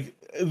wrong. Like,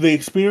 the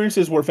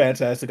experiences were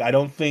fantastic. I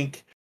don't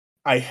think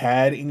I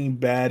had any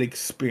bad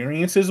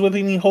experiences with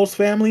any host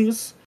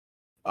families.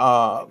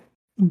 Uh,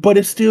 but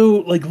it's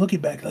still like looking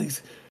back, like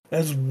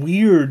that's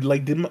weird.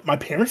 Like, did my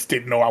parents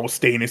didn't know I was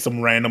staying in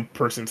some random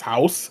person's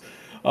house.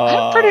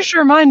 I'm pretty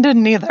sure mine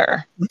didn't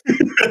either.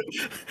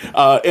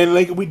 And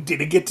like we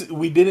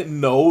didn't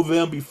know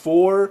them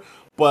before,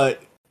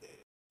 but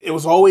it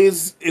was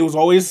always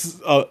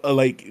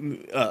like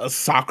a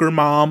soccer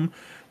mom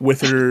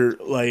with her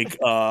like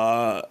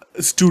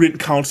student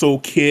council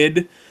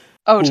kid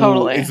Oh, who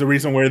totally. is the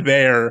reason we're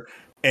there.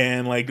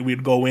 And like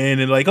we'd go in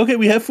and like, okay,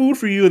 we have food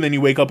for you, and then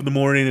you wake up in the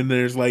morning and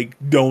there's like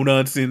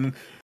donuts and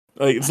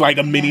like it's like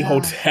a mini Yeah.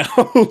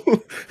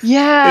 hotel.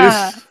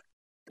 Yeah.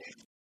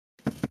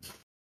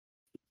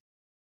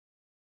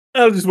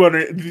 I was just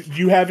wondering, do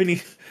you have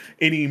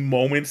any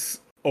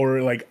moments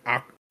or like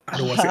I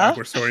don't want to say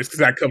awkward stories because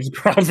that comes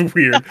across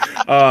weird.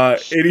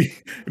 Any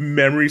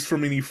memories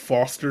from any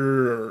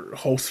foster or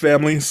host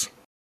families?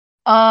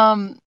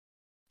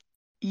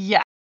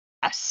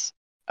 Yes.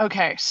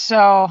 Okay,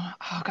 so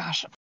oh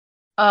gosh.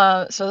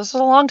 So this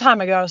was a long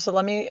time ago, so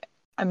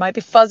I might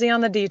be fuzzy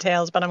on the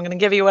details, but I'm gonna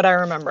give you what I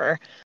remember.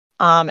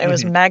 It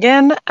was Mhm.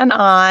 Megan and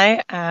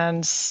I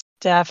and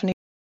Stephanie,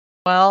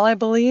 well, I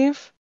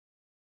believe,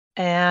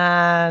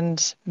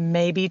 and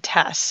maybe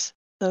Tess.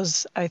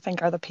 Those I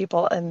think are the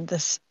people in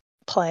this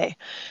play.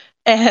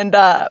 And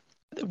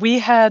we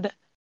had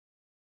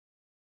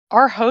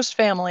our host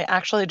family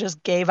actually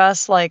just gave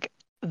us like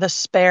the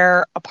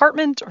spare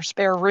apartment or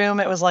spare room.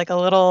 It was like a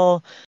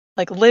little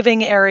like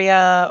living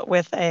area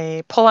with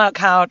a pull-out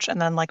couch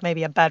and then like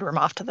maybe a bedroom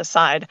off to the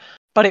side.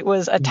 But it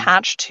was Mhm.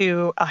 attached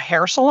to a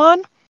hair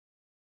salon.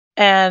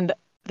 And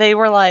they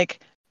were like,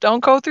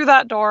 don't go through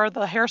that door.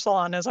 The hair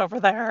salon is over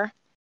there.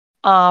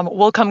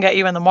 We'll come get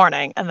you in the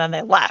morning. And then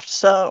they left.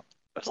 So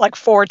it was like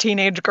 4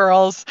 teenage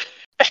girls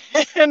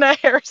in a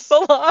hair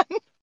salon.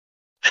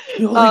 I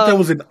feel like that Um,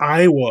 was in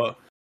Iowa.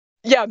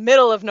 yeah,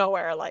 middle of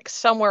nowhere, like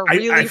somewhere I I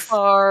really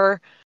far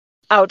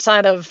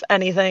outside of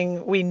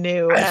anything we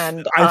knew. I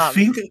And I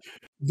think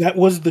that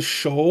was the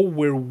show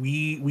where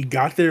we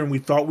got there and we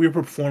thought we were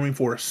performing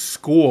for a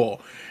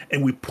school,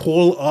 and we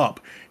pull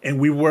up and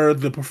we were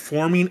the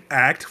performing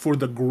act for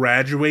the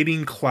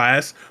graduating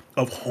class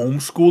of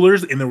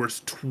homeschoolers, and there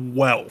was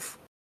 12.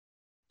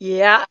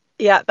 yeah,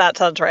 yeah, that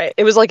sounds right.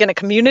 It was like in a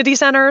community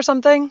center or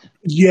something.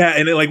 Yeah,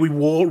 and then, like we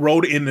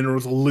rode in, and there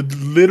was a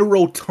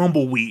literal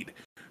tumbleweed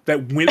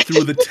that went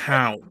through the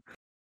town.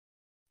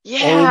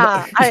 Oh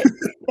my! Yeah,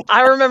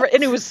 I remember,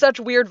 and it was such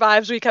weird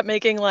vibes. We kept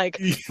making like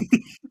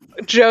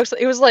jokes.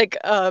 It was like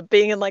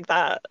being in like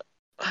that.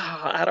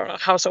 I don't know,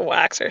 House of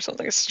Wax or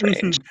something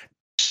strange.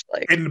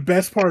 Like And the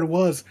best part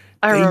was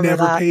I they remember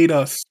never that. paid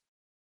us.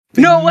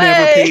 They No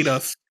never way. paid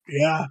us.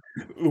 Yeah,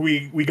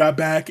 we got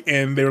back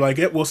and they were like,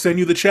 "Yeah, we'll send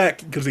you the check,"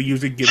 because they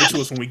usually give it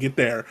to us when we get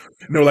there.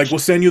 And they're like, "We'll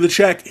send you the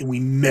check," and we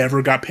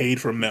never got paid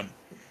from them.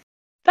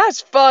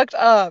 That's fucked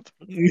up.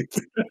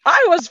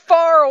 I was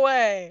far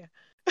away.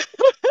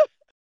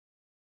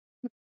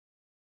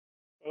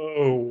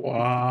 Oh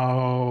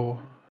wow!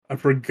 I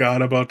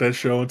forgot about that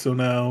show until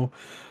now.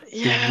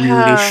 The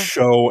weirdest Yeah.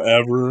 show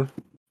ever.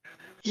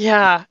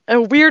 Yeah.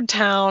 A weird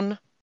town.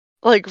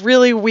 Like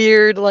really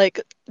weird,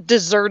 like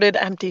deserted,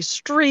 empty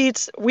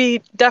streets.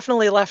 We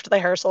definitely left the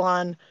hair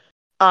salon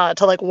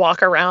to like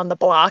walk around the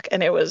block,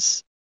 and it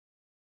was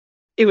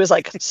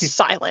like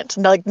silent.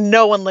 Like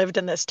no one lived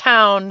in this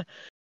town.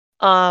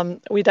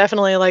 We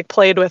definitely like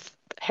played with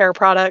hair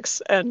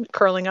products and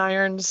curling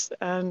irons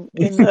and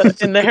in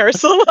the hair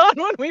salon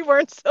when we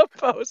weren't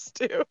supposed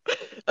to.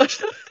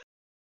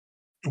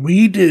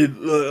 We did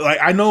like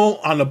I know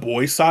on the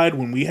boys' side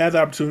when we had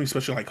the opportunity,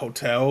 especially like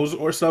hotels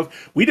or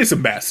stuff, we did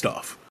some bad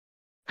stuff.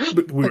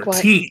 But we Like were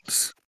what?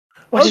 teens.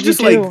 What I was did you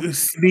just like do?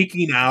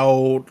 sneaking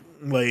out,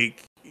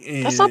 like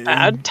That's not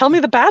bad. and Tell me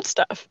the bad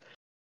stuff.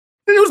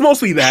 it was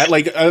mostly that.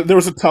 Like there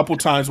was a couple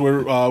times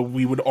where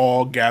we would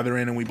all gather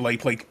in and we'd like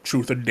play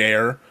Truth or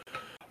Dare,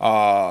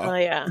 uh, Oh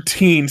yeah.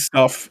 teen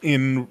stuff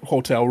in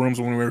hotel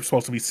rooms when we were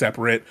supposed to be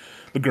separate.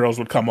 The girls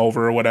would come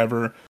over or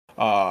whatever.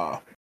 Uh,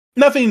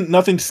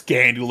 nothing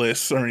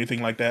scandalous or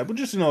anything like that, but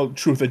just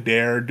Truth or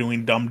Dare,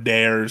 doing dumb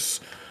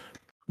dares,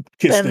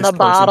 kiss Spin this the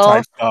person type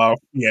bottle. stuff.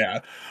 Yeah,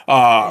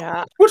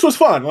 Yeah. which was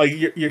fun. Like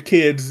your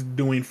kids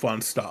doing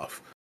fun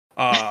stuff.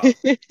 Uh,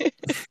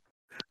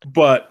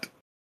 but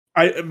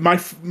my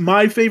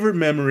favorite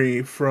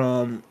memory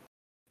from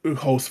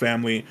host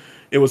family,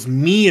 it was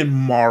me and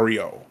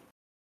Mario.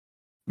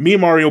 Me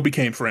and Mario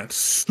became friends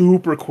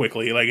super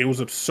quickly. Like it was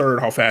absurd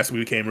how fast we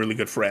became really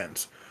good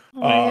friends.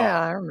 Oh Uh, yeah,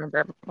 I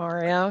remember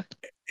Mario.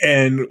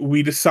 and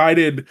we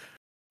decided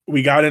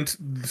we got into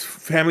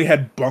family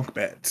had bunk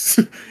beds,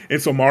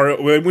 and so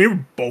Mario. We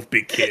were both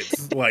big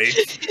kids, like,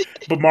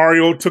 but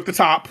Mario took the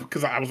top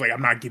because I was like,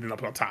 I'm not getting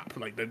up on top,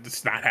 like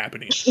that's not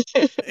happening.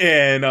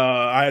 And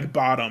I had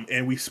bottom,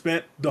 and we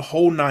spent the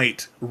whole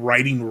night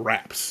writing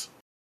raps.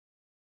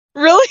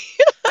 Really?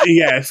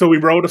 Yeah, so we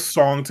wrote a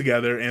song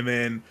together and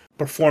then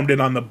performed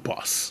it on the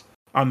bus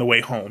on the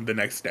way home the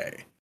next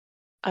day.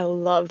 I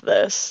love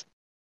this.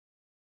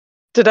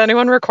 Did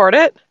anyone record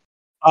it?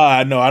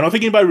 No, I don't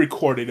think anybody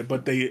recorded it,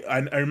 but I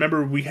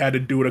remember we had to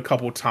do it a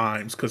couple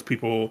times because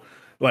people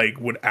like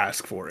would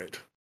ask for it.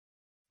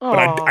 But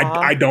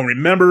Aw. I don't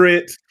remember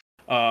it.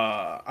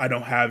 I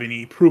don't have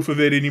any proof of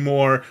it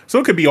anymore. So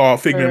it could be all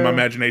figment of my True.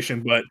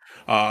 imagination,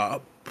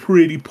 but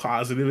pretty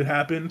positive it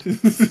happened.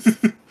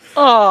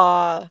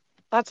 Aw.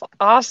 That's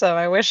awesome.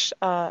 I wish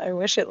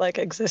it like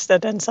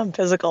existed in some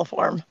physical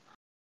form.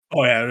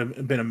 Oh yeah, it would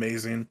have been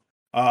amazing.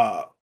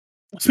 Uh,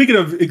 Speaking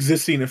of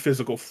existing in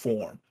physical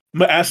form, I'm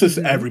gonna ask this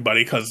to Hmm.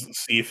 everybody because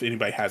see if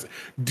anybody has it.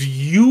 Do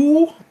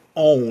you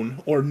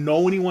own or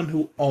know anyone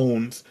who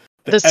owns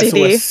the The SOS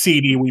CD.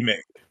 CD we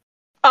made?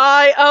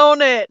 I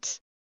own it.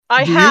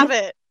 I Do have you?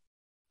 it.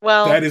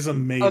 Well, That is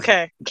amazing.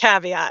 okay,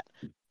 caveat.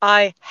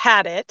 I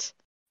had it,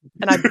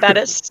 and I bet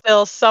it's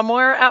still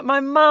somewhere at my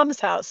mom's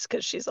house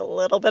because she's a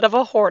little bit of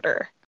a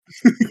hoarder.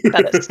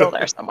 Bet it's still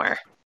there somewhere.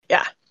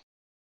 Yeah.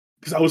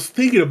 Because I was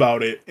thinking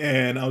about it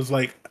and I was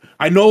like,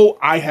 I know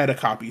I had a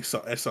copy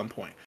at some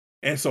point,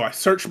 and so I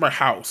searched my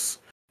house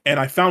and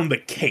I found the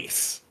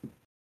case,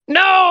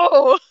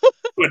 No!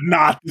 but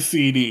not the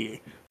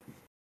CD.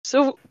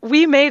 So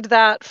we made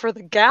that for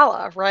the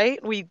gala,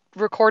 right? We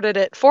recorded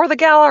it for the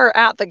gala or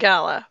at the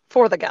gala?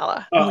 For the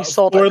gala. And we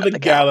sold it For at the the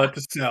gala. gala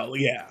to sell,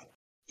 yeah.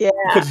 Yeah.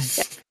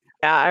 Because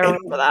Yeah, I and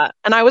remember that.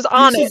 And I was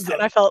on this it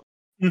is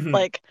and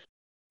like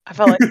I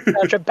felt like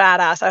such a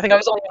badass. I think I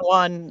was only in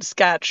one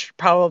sketch,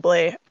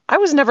 probably. I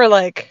was never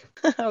like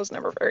I was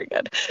never very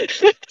good.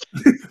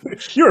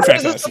 you were I was a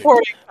fantastic.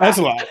 supporting That's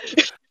a cast.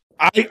 lot.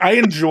 I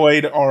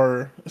enjoyed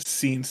our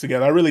scenes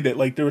together. I really did.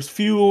 Like there was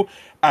few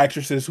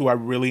actresses who I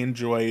really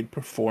enjoyed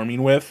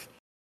performing with.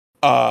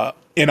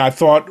 And I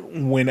thought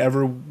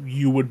whenever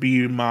you would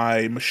be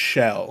my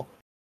Michelle,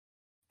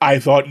 I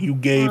thought you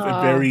gave a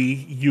Oh, very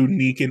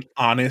unique and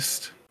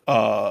honest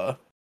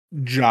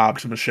job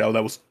to Michelle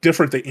that was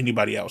different than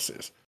anybody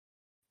else's.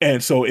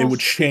 And so it well, would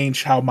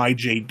change how my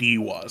JD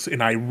was,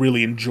 and I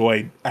really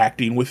enjoyed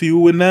acting with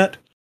you in that.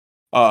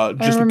 I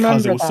Just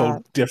because it remember was so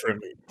that.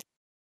 different.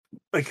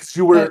 Like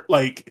you I, were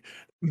like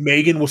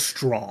Megan was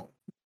strong,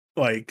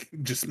 like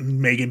just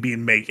Megan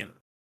being Megan.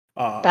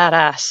 Uh,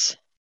 badass.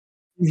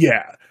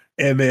 yeah,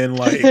 and then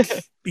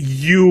like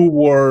you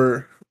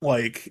were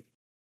like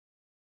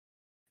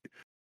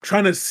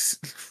trying to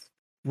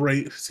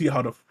see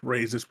how to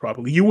phrase this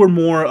properly. You were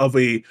more of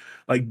a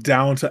like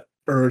down to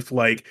earth,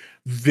 like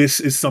this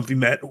is something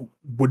that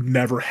would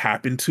never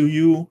happen to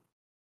you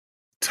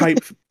type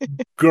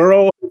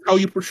girl. How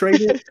you portrayed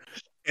it,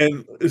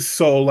 and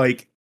so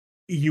like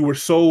you were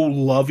so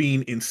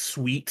loving and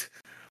sweet,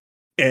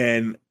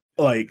 and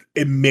like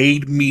it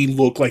made me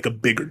look like a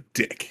bigger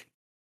dick,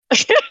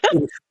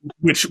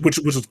 which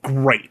was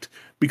great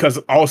because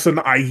all of a sudden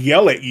I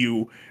yell at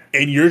you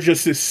and you're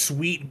just this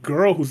sweet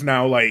girl who's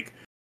now like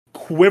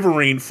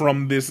quivering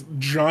from this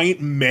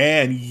giant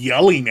man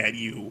yelling at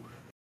you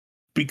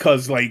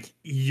because like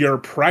you're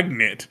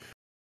pregnant,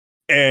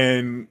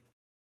 and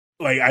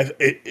like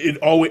it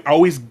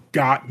always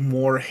got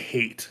more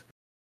hate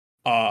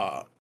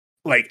uh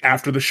like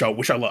after the show,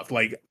 which I loved.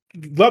 Like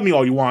love me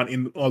all you want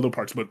in other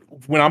parts, but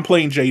when I'm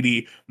playing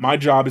JD, my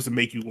job is to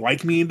make you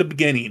like me in the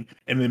beginning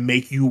and then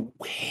make you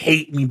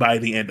hate me by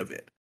the end of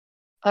it.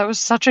 That was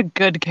such a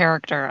good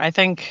character. I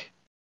think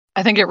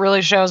it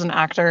really shows an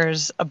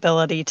actor's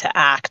ability to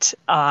act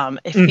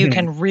if you Hmm.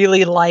 can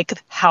really like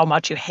how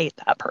much you hate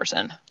that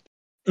person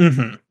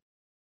Hmm.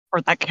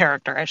 or that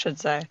character, I should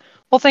say.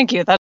 Well, thank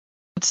you.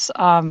 That's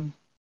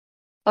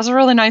a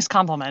really nice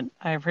compliment.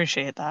 I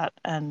appreciate that,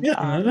 and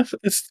Yeah,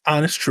 it's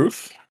honest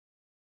truth.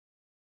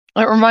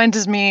 it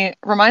reminds me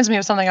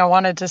of something I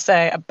wanted to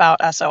say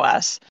about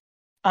SOS.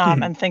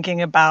 Hmm. And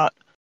thinking about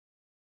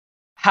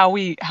how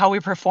we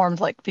performed,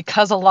 like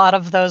because a lot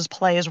of those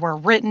plays were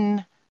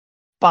written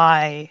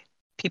by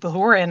people who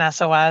were in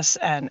SOS,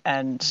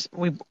 and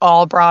we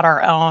all brought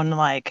our own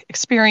like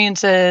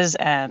experiences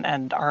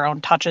and our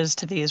own touches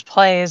to these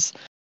plays.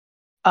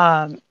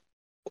 Um,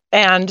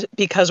 and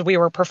because we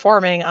were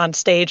performing on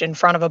stage in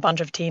front of a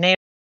bunch of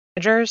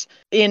teenagers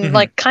in Hmm.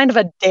 like kind of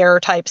a dare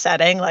type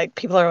setting, like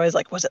people are always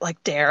like, was it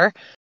like dare?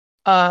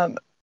 Um,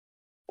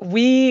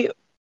 we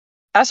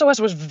SOS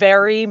was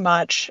very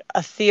much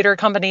a theater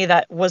company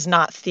that was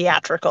not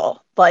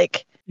theatrical.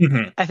 Like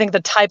Hmm. I think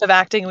the type of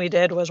acting we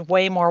did was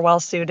way more well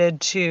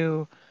suited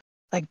to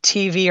like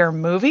TV or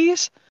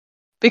movies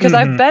because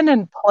I've Hmm. been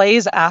in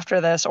plays after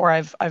this or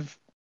I've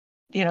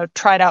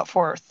tried out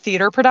for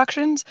theater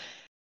productions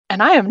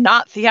and I am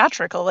not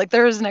theatrical. Like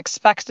there is an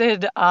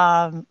expected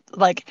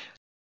like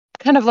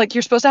kind of like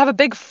you're supposed to have a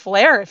big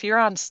flair if you're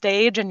on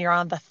stage and you're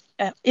on the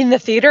in the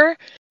theater,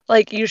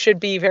 like you should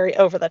be very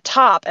over the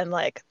top, and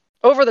like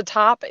over the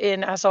top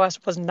in SOS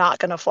was not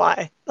going to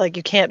fly. Like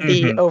you can't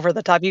be Hmm. over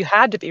the top. You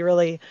had to be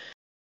really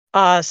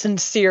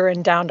sincere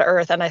and down to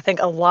earth, and I think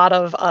a lot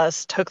of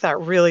us took that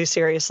really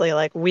seriously.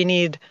 Like we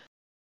need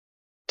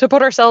to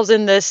put ourselves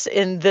in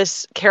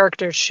this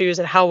character's shoes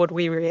and how would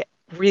we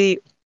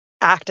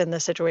react in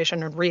this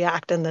situation and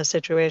react in this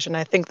situation.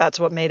 I think that's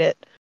what made it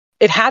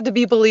had to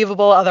be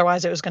believable,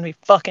 otherwise it was going to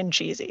be fucking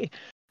cheesy.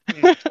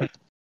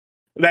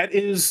 That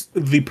is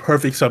the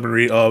perfect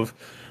summary of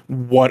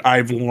what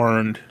I've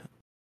learned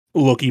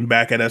looking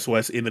back at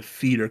SOS in a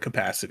theater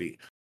capacity.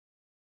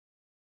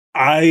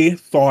 I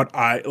thought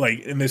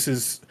and this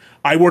is,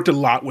 I worked a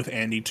lot with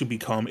Andy to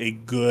become a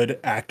good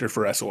actor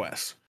for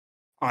SOS.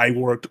 I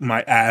worked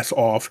my ass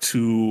off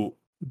to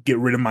get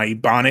rid of my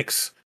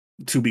ebonics,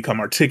 to become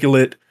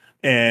articulate,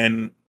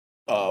 and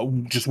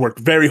just worked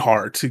very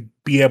hard to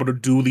be able to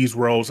do these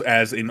roles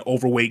as an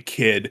overweight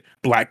kid,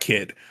 black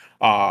kid,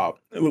 uh,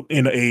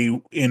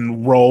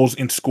 in roles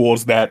in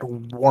schools that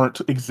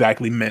weren't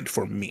exactly meant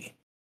for me.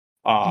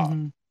 Uh,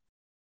 Mm-hmm.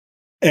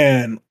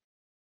 and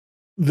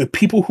the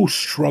people who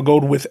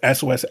struggled with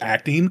SOS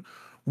acting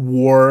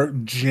were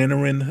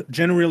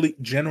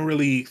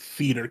generally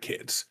theater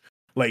kids.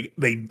 Like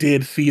they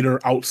did theater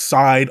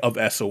outside of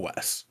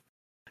SOS.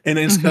 And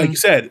it's like Mm-hmm. you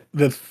said,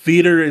 the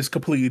theater is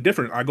completely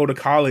different. I go to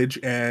college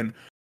and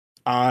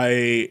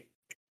I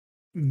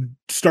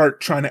start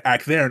trying to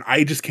act there and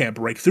I just can't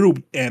break through.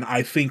 And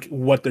I think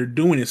what they're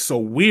doing is so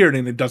weird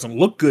and it doesn't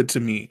look good to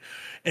me.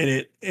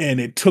 And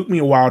it took me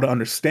a while to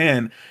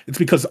understand it's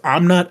because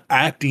I'm not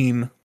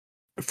acting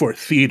for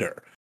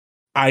theater.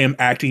 I am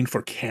acting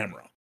for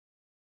camera.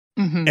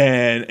 Mm-hmm.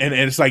 And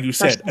it's like you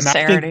For said, and I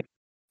sincerity.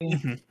 think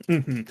mhm,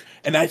 mhm.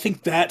 And I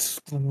think that's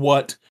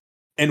what,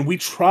 and we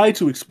try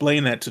to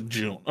explain that to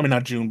June. I mean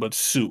not June, but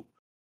Sue.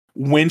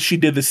 When she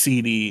did the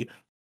CD,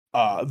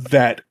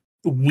 that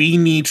we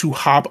need to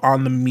hop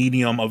on the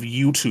medium of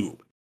YouTube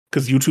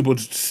because YouTube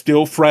was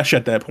still fresh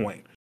at that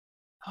point.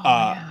 Oh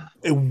Uh,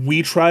 yeah.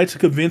 we tried to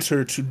convince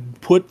her to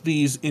put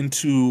these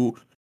into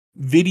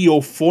video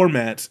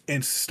formats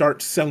and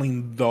start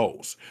selling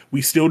those.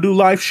 We still do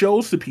live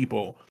shows to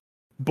people,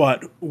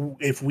 but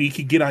if we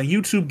could get on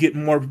YouTube, get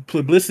more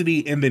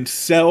publicity, and then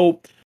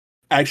sell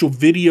actual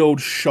video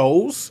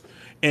shows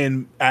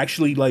and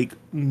actually like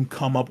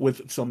come up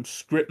with some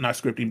not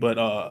scripting,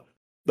 but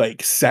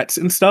like sets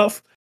and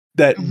stuff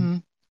that Mm-hmm.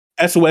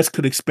 SOS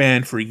could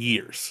expand for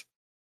years.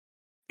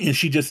 And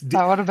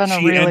That would have been a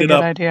she really ended good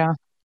up, idea.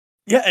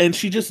 yeah, and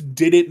she just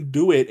didn't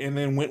do it and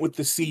then went with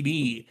the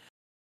CD.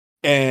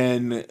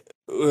 And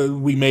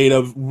we made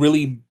a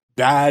really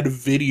bad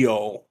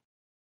video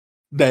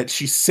that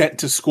she sent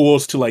to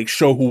schools to like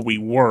show who we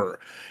were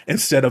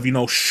instead of,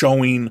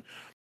 showing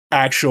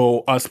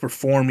actual us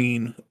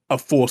performing a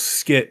full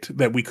skit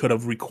that we could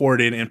have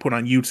recorded and put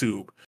on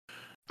YouTube.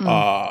 Mm.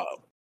 Uh,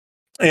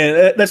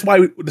 and that's why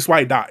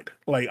it died.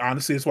 Like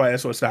honestly, that's why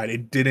SOS died.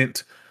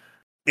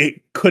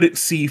 It couldn't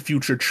see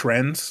future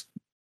trends,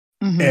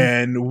 Mm-hmm.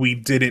 and we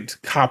didn't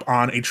hop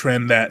on a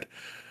trend that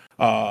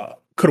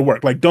could have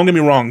worked. Like, don't get me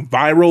wrong,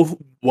 viral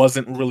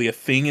wasn't really a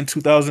thing in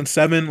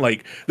 2007.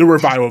 Like, there were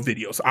viral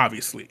videos,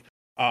 obviously,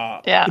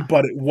 Yeah.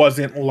 but it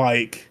wasn't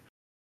like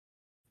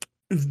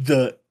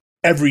the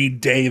every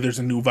day there's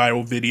a new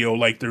viral video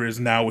like there is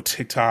now with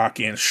TikTok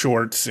and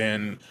Shorts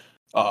and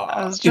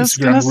I was just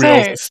gonna Instagram Reels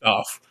say and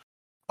stuff.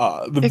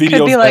 The it could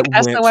videos be that like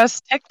went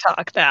SOS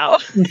TikTok now.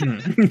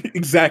 Mhm.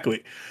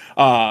 Exactly.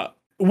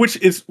 Which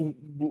is,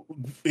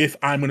 if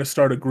I'm going to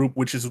start a group,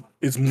 which is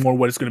more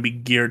what it's going to be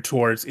geared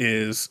towards,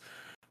 is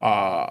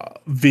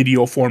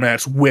video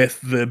formats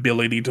with the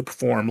ability to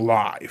perform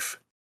live.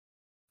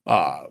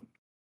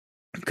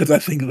 Because I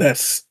think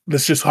that's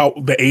just how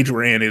the age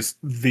we're in is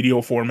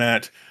video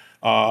format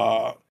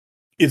uh,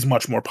 is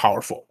much more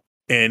powerful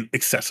and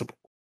accessible.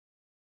 Uh,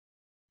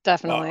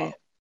 Definitely.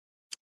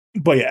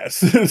 but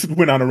yes,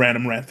 went on a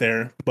random rant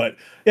there. But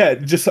yeah,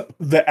 just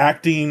the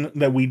acting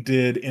that we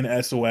did in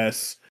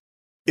SOS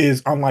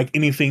is unlike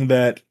anything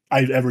that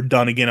I've ever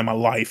done again in my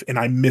life. And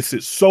I miss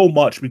it so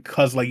much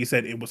because, like you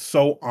said, it was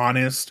so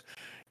honest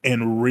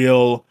and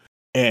real.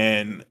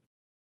 And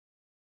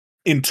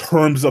in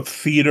terms of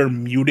theater,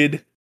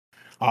 muted.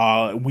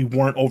 We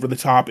weren't over the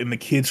top, and the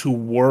kids who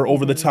were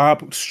over the Mm-hmm.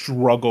 top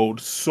struggled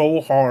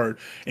so hard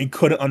and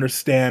couldn't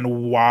understand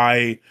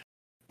why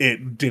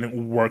it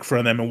didn't work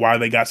for them and why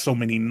they got so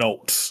many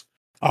notes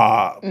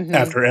Mm-hmm.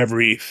 after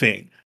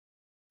everything.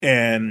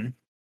 And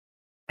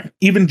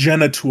even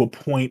Jenna, to a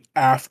point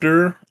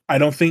after, I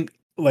don't think,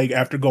 like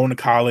after going to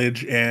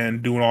college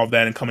and doing all of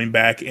that and coming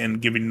back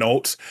and giving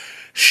notes,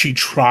 she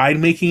tried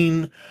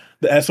making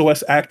the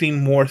SOS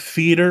acting more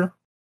theater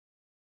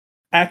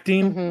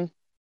acting. Mm-hmm. Mm-hmm.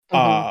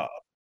 Uh,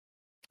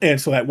 and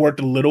so that worked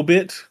a little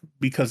bit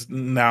because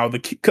now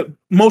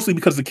mostly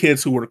because the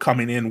kids who were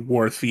coming in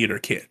were theater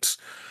kids,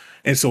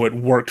 and so it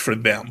worked for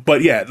them.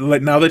 But yeah,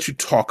 like now that you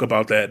talk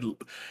about that,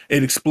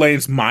 it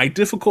explains my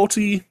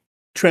difficulty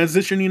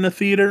transitioning to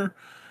theater,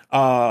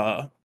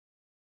 uh,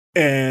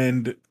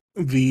 and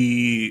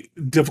the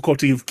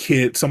difficulty of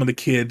some of the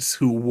kids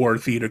who were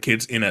theater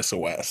kids in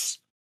SOS.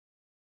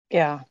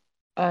 Yeah.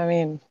 I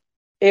mean,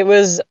 it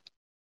was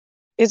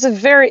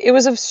it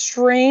was a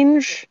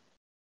strange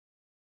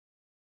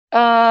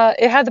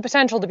it had the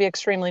potential to be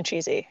extremely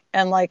cheesy.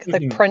 And like the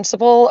Mhm.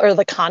 principle or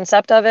the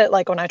concept of it,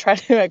 like when I try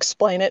to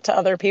explain it to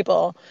other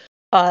people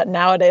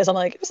nowadays, I'm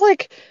like, it was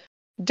like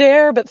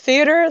Dare but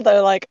theater.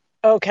 They're like,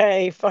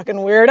 okay, fucking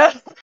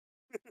weirdo.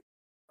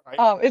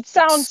 Right? It It's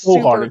sounds so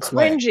hard to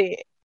super explain. cringy.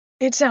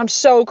 it sounds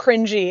so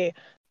cringy.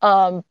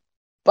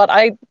 But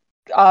I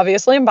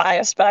obviously am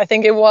biased, but I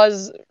think it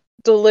was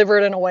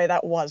delivered in a way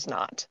that was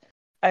not.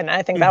 And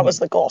I think that was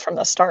the goal from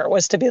the start,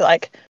 was to be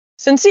like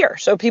sincere.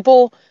 So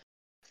people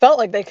felt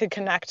like they could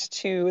connect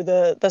to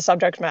the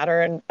subject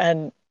matter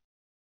and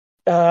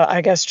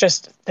I guess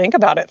just think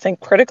about it, think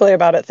critically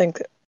about it,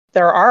 think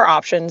there are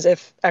options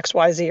if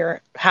XYZ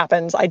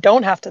happens. I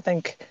don't have to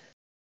think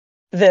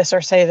this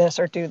or say this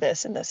or do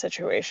this in this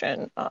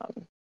situation.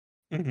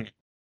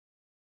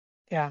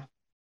 Yeah.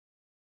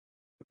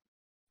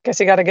 Guess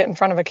you got to get in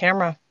front of a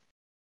camera.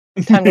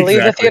 Time to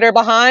leave the theater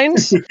behind.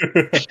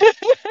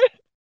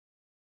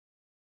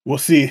 We'll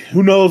see.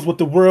 Who knows what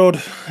the world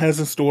has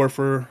in store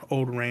for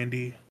old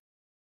Randy.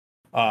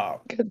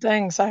 Good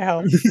things, I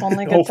hope.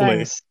 Only good hopefully.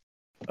 things.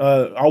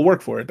 I'll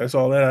work for it. That's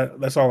all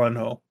I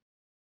know.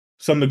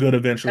 Something good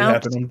eventually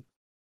happening.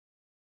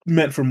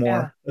 Meant for more.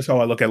 Yeah. That's how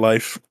I look at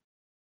life.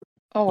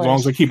 Always. As long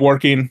as I keep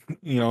working,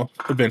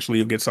 eventually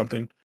you'll get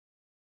something.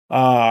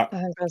 I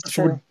think that's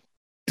true. We're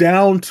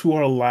down to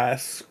our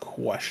last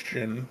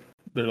question.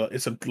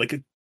 It's a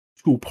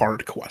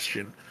 2-part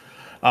question.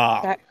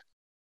 Okay.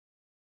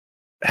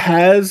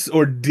 Has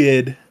or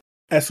did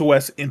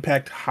SOS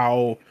impact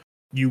how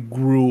you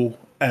grew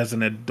as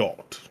an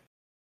adult?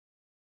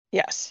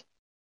 Yes.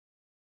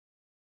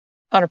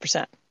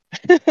 100%.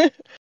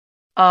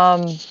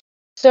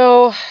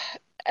 So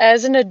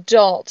as an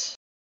adult,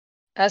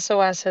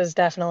 SOS has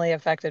definitely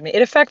affected me.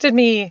 It affected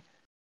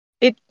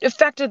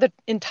the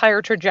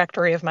entire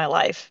trajectory of my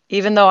life.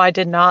 Even though I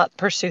did not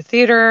pursue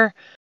theater,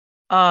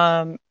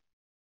 I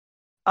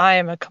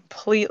am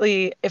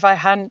if I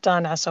hadn't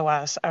done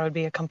SOS, I would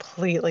be a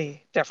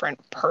completely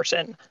different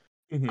person.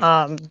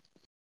 Mm-hmm.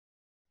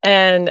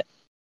 And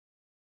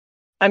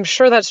I'm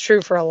sure that's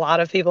true for a lot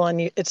of people,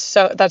 and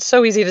that's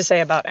so easy to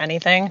say about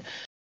anything.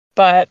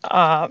 But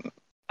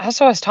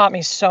SOS taught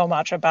me so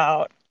much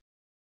about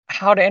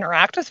how to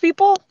interact with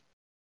people.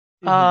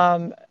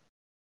 Mm-hmm.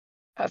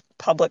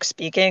 Public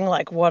speaking,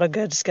 like what a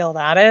good skill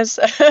that is.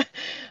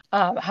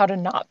 How to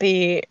not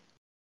be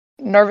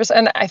nervous.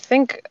 And I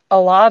think a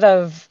lot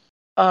of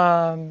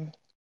oh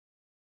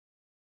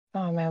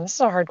man, this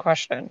is a hard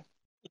question.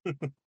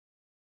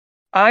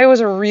 I was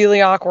a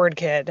really awkward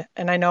kid,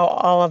 and I know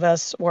all of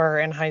us were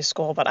in high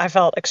school, but I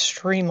felt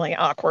extremely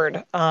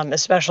awkward,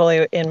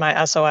 especially in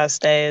my SOS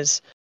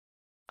days.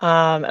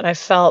 And I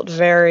felt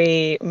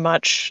very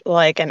much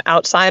like an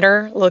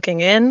outsider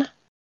looking in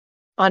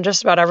on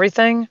just about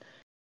everything.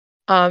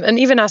 And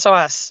even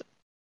SOS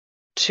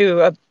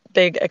to a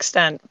big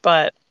extent,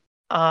 but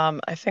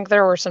I think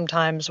there were some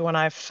times when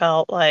I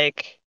felt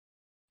like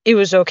it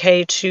was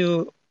okay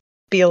to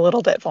be a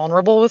little bit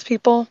vulnerable with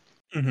people.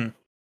 Mm-hmm.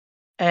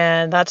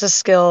 And that's a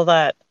skill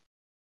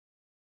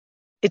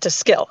it's a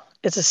skill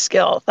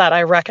that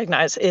I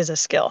recognize is a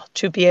skill,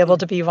 to be able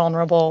to be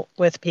vulnerable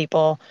with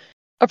people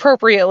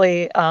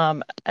appropriately,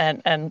 and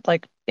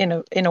like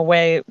in a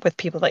way with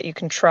people that you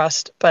can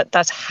trust. But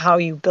that's how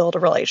you build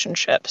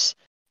relationships,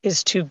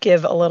 is to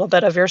give a little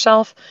bit of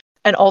yourself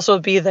and also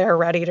be there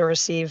ready to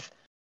receive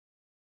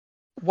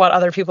what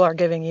other people are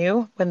giving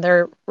you when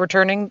they're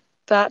returning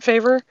that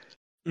favor.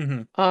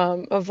 Mm-hmm.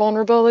 Of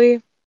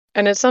vulnerability.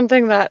 And it's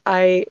something that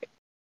I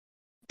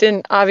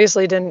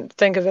obviously didn't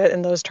think of it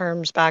in those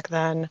terms back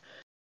then,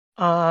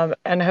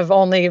 and have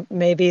only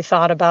maybe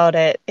thought about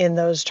it in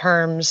those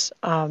terms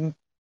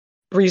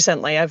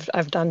recently.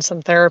 I've done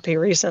some therapy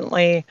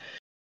recently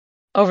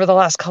over the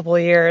last couple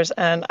of years,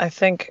 and I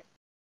think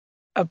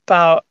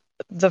about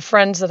the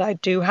friends that I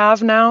do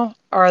have now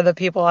are the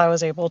people I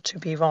was able to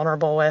be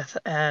vulnerable with,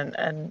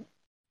 and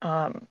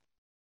I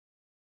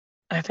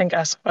think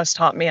SOS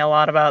taught me a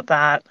lot about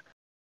that.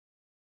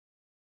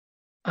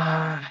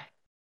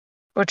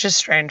 Which is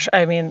strange.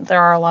 I mean,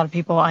 there are a lot of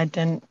people I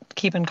didn't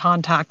keep in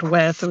contact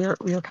with. We were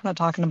kind of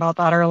talking about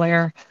that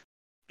earlier.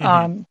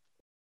 Mm-hmm.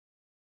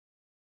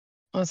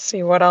 Let's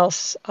see what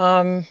else.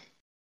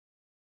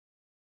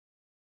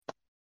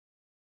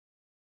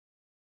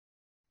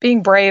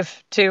 Being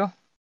brave too,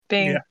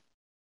 being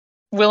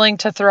willing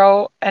to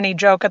throw any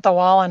joke at the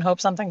wall and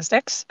hope something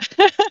sticks.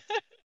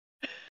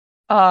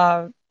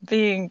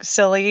 Being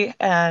silly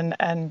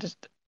and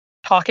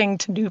talking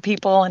to new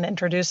people and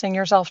introducing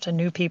yourself to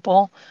new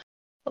people.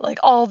 Like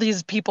all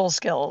these people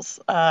skills,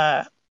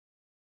 I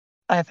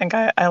think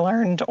I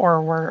learned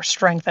or were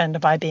strengthened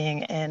by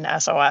being in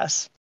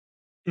SOS.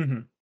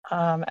 Mm-hmm.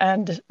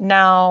 And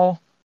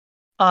now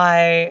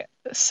I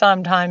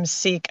sometimes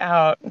seek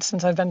out,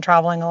 since I've been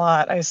traveling a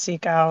lot, I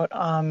seek out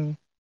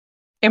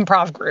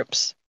improv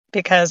groups,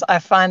 because I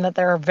find that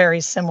they're a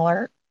very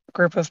similar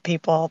group of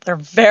people. They're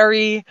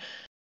very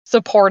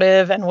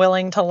supportive and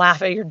willing to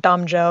laugh at your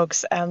dumb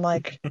jokes, and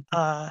like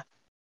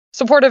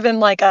supportive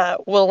in like a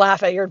we'll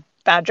laugh at your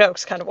bad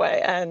jokes kind of way,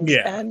 and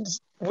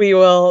we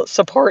will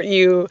support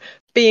you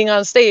being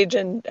on stage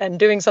and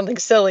doing something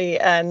silly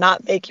and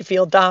not make you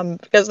feel dumb,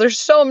 because there's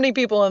so many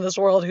people in this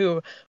world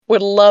who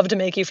would love to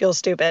make you feel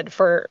stupid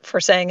for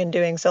saying and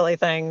doing silly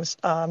things.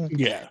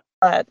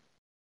 But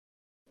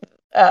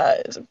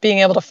being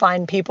able to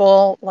find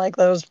people like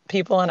those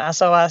people in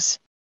SOS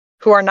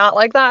who are not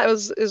like that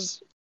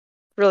is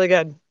really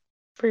good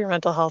for your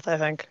mental health, I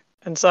think.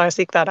 And so I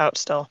seek that out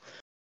still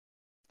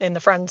in the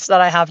friends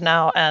that I have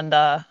now. And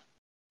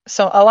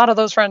so a lot of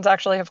those friends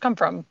actually have come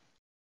from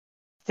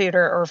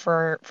theater or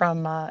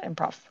from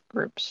improv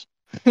groups.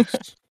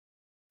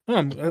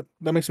 That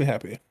makes me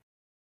happy.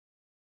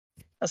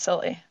 That's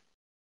silly.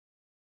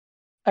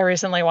 I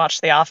recently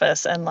watched The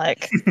Office, and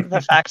like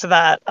the fact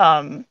that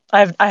I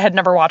had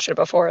never watched it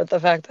before. The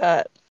fact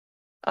that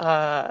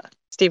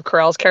Steve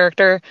Carell's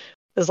character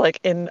is like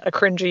in a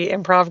cringy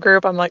improv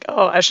group. I'm like,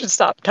 oh, I should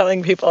stop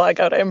telling people I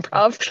go to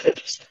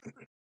improv.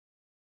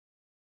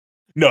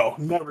 No,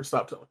 never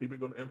stop telling people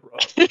to go to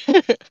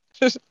improv.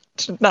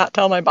 Should not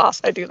tell my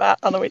boss I do that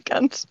on the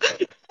weekends.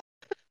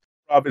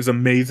 Improv is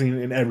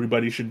amazing, and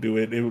everybody should do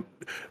it. It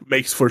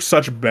makes for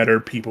such better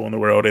people in the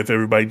world if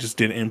everybody just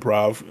did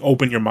improv.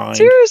 Open your mind.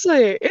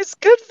 Seriously, it's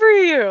good for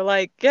you.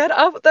 Like, get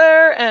up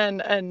there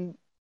and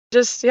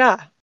just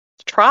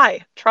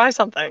try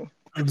something.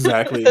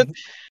 Exactly.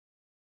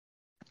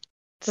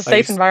 It's a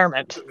safe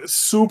environment. It's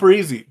super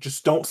easy.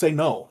 Just don't say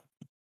no.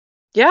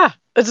 Yeah,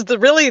 it's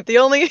really the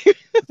only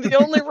the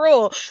only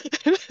rule.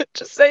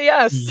 Just say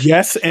yes.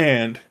 Yes,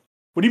 and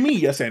what do you mean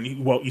yes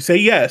and? Well, you say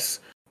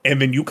yes,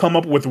 and then you come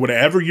up with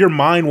whatever your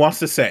mind wants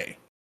to say,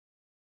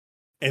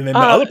 and then the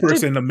other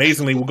person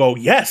amazingly will go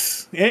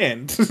yes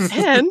and.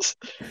 And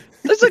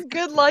there's a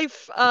good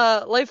life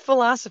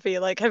philosophy.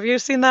 Like, have you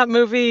seen that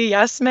movie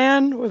Yes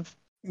Man with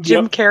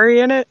Jim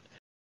Carrey in it?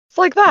 It's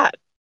like that.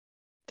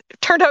 It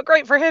turned out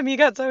great for him. He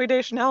got Zooey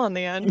Deschanel in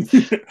the end.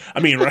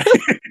 I mean, right?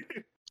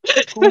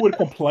 Who would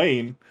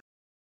complain?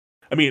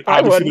 I mean,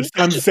 obviously there's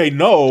time to say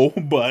no,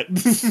 but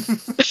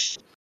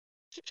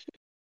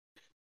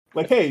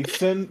like, hey,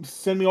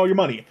 send me all your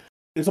money.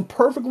 It's a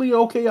perfectly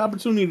okay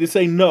opportunity to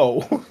say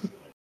no.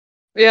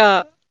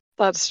 Yeah,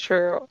 that's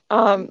true.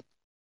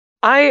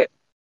 I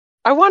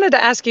wanted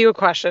to ask you a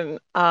question.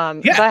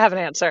 Because I have an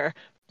answer,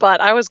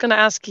 but I was going to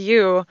ask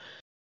you: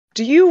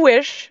 do you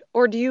wish,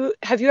 or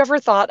have you ever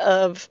thought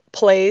of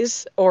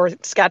plays or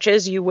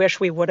sketches you wish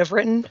we would have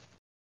written?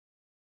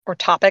 Or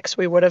topics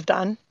we would have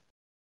done,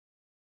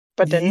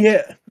 but didn't?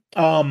 Yeah.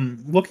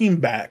 Looking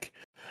back,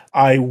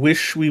 I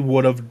wish we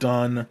would have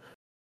done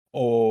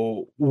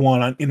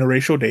one on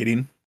interracial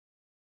dating.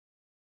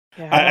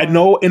 Yeah. I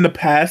know in the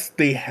past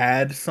they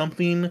had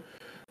something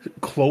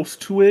close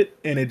to it,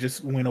 and it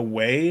just went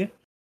away.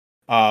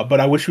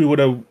 But I wish we would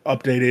have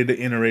updated the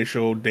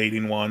interracial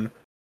dating one.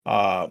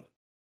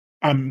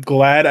 I'm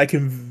glad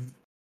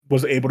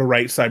was able to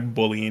write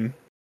cyberbullying.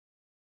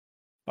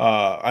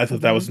 I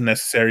thought that was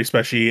necessary,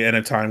 especially in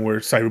a time where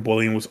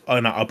cyberbullying was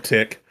on an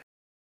uptick.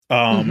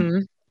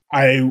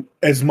 I,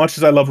 as much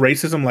as I love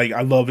racism, like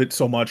I love it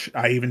so much,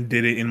 I even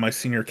did it in my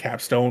senior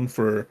capstone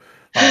for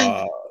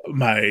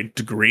my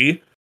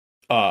degree.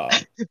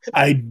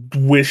 I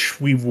wish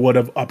we would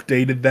have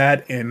updated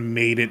that and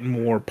made it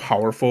more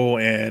powerful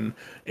and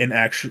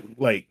actually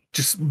like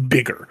just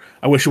bigger.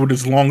 I wish it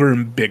was longer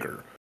and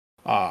bigger.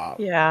 Like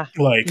we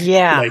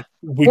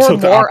or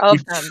took more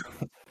of them.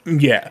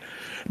 Yeah,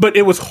 but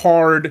it was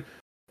hard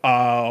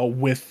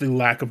with the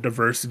lack of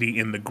diversity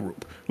in the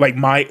group. Like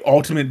my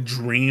ultimate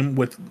dream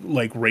with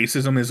like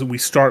racism is that we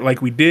start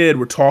like we did,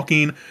 we're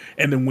talking,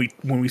 and then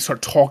when we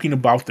start talking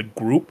about the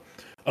group,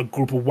 a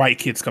group of white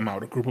kids come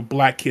out, a group of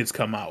black kids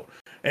come out,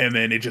 and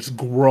then it just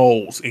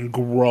grows and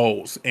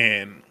grows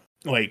and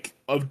like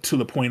up to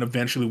the point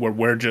eventually where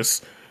we're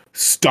just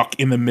stuck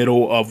in the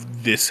middle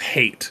of this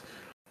hate,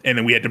 and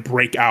then we had to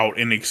break out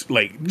and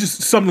like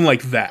just something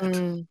like that.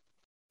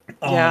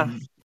 Yeah.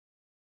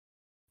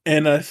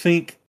 And I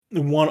think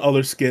one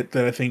other skit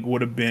that I think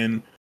would have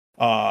been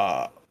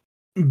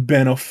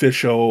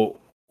beneficial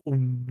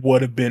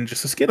would have been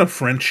just a skit of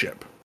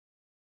friendship.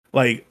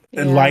 Like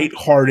a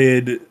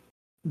lighthearted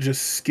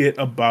just skit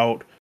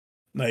about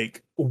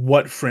like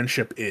what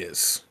friendship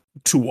is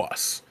to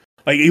us.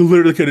 Like it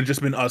literally could have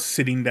just been us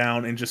sitting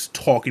down and just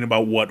talking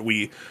about what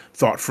we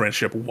thought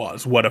friendship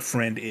was, what a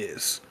friend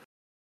is.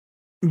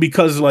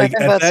 Because like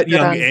at that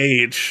young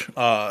age,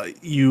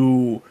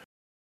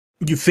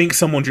 you think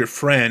someone's your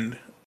friend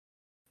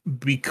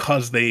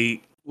because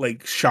they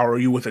like shower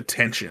you with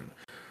attention,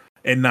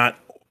 and not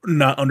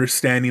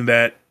understanding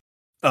that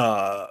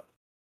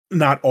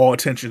not all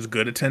attention is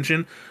good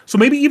attention. So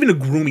maybe even a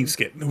grooming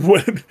skit.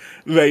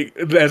 Like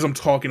as I'm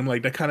talking, I'm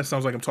like, that kind of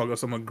sounds like I'm talking about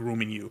someone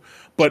grooming you.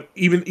 But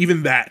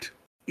even that,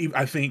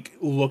 I think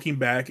looking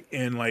back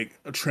in like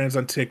a trends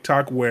on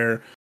TikTok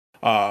where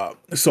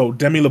so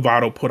Demi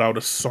Lovato put out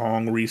a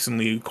song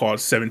recently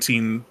called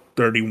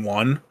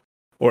 1731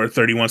 or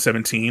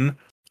 3117,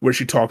 where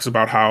she talks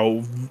about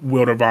how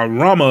Wilder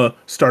Valderrama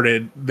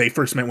they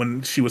first met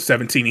when she was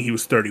 17 and he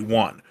was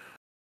 31.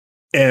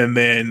 And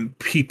then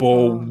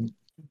people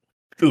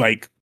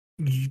like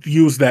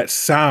use that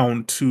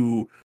sound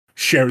to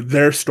share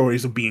their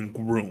stories of being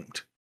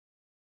groomed.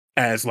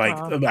 As like,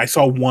 I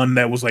saw one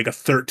that was like a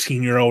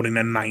 13-year-old and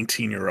a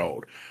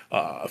 19-year-old,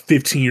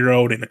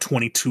 15-year-old and a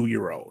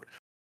 22-year-old.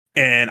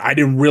 and I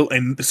didn't real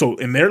and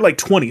they're like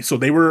 20, so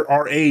they were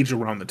our age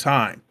around the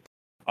time,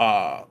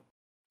 or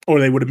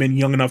they would have been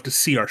young enough to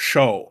see our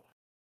show,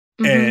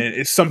 and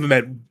it's something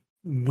that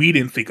we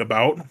didn't think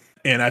about,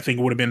 and I think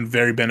it would have been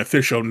very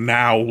beneficial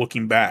now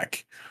looking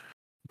back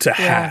to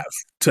have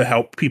to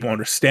help people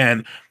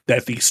understand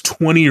that these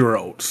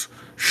 20-year-olds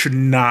should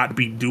not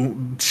be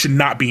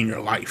in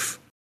your life.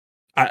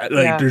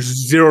 There's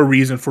zero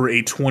reason for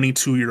a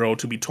 22-year-old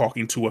to be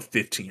talking to a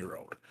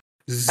 15-year-old.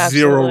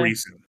 Zero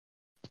reason.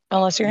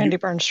 Unless you're Andy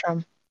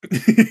Burnstrom.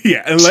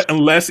 Yeah,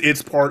 unless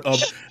it's part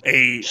of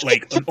an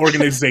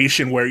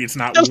organization where it's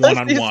not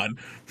one-on-one.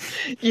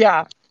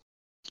 Yeah.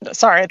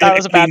 Sorry, that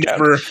was a bad joke.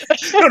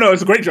 No,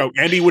 it's a great joke.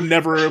 Andy would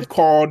never have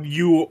called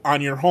you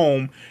on your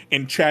home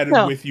and chatted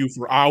with you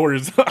for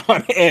hours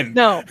on end.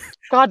 No,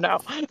 God, no.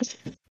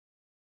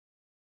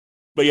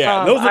 But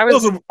yeah,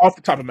 those are off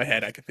the top of my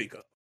head I can think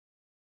of.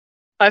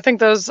 I think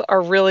those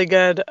are really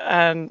good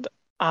and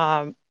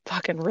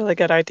fucking really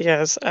good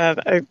ideas. And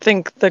I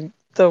think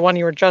the one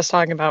you were just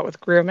talking about with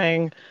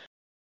grooming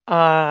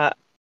kind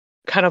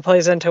of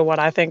plays into what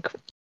I think.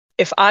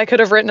 If I could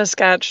have written a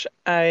sketch,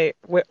 I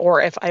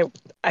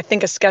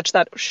think a sketch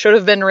that should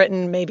have been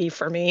written maybe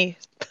for me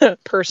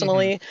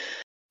personally.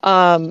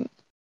 I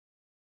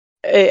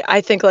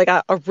think like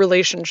a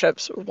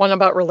one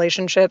about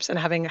relationships and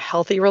having a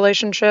healthy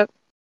relationship,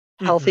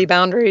 healthy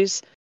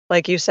boundaries.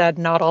 Like you said,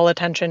 not all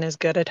attention is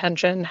good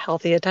attention,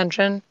 healthy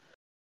attention.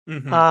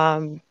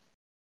 Yeah,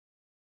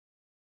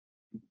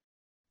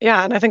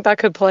 and I think that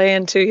could play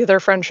into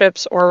either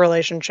friendships or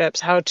relationships,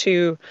 how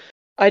to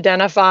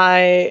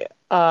identify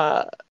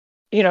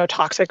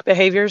toxic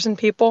behaviors in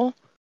people,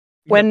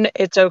 when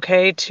it's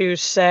okay to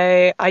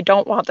say, I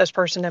don't want this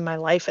person in my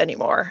life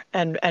anymore,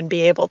 and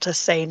be able to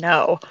say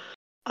no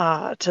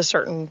to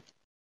certain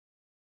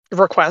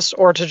requests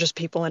or to just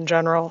people in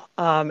general,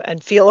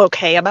 and feel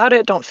okay about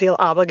it. Don't feel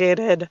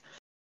obligated.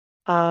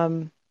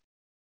 I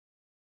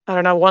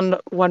don't know,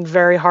 one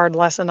very hard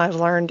lesson I've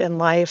learned in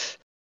life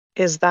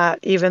is that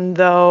even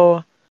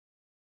though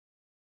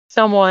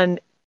someone's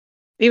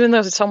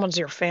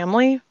your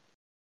family,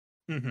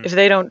 if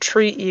they don't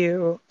treat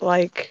you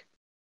like,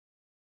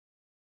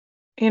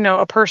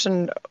 a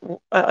person,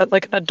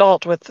 like an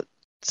adult with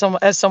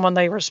someone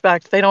they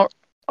respect, they don't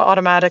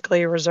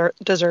automatically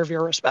deserve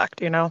your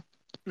respect. You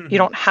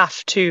don't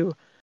have to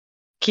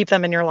keep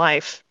them in your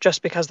life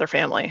just because they're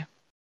family.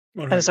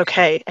 100%. And it's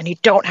okay, and you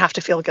don't have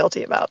to feel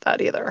guilty about that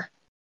either.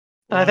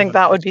 And 100%. I think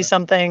that would be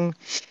something.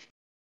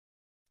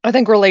 I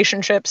think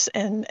relationships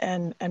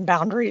and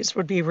boundaries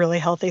would be really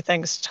healthy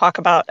things to talk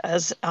about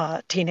as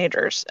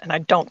teenagers. And I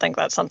don't think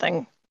that's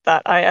something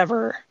that I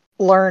ever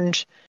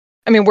learned.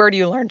 I mean, where do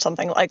you learn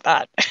something like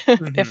that?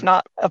 If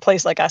not a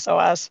place like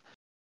SOS?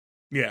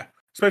 Yeah,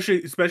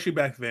 especially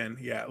back then.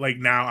 Yeah, like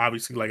now,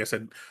 obviously, like I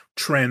said,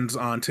 trends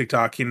on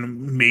TikTok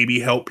can maybe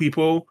help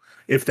people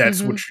if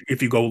that's if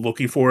you go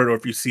looking for it, or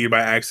if you see it by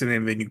accident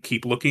and then you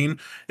keep looking,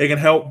 it can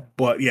help.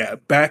 But yeah,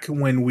 back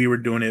when we were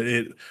doing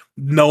it,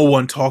 no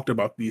one talked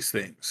about these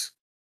things.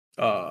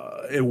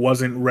 It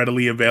wasn't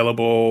readily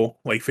available,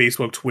 like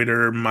Facebook,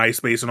 Twitter,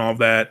 MySpace, and all of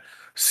that.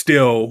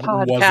 Still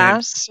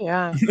podcasts,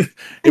 yeah.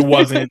 It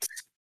wasn't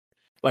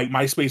like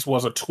MySpace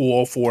was a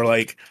tool for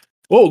like,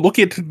 oh, look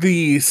at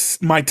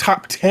my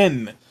top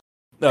 10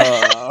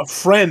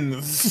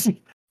 friends.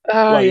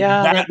 Oh,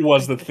 yeah. That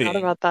was the thing. I forgot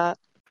about that.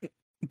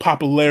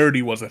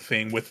 Popularity was a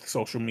thing with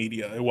social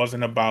media. It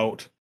wasn't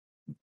about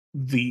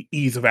the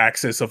ease of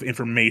access of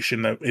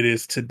information that it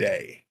is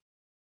today.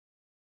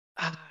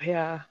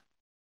 Yeah.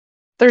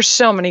 There's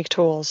so many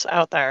tools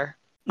out there.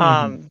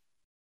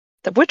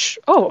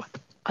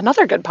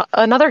 Another good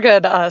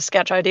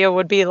sketch idea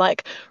would be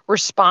like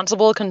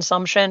responsible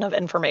consumption of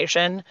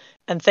information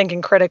and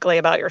thinking critically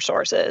about your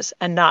sources,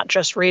 and not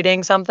just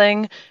reading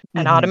something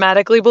and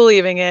automatically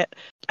believing it.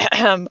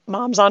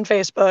 Mom's on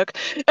Facebook.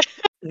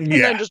 And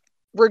then just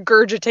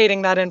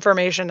regurgitating that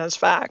information as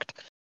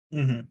fact.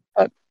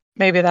 But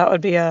maybe that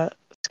would be a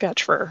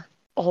sketch for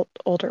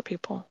older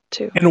people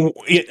too.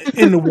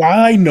 And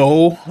why I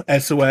know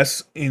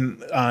SOS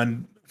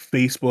on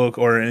Facebook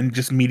or in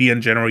just media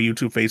in general,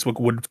 YouTube,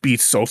 Facebook, would be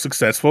so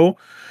successful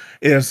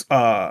is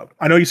I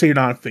know you say you're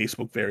not on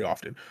Facebook very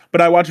often, but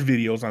I watch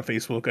videos on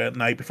Facebook at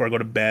night before I go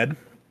to bed,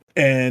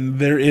 and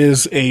there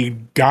is a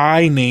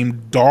guy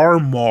named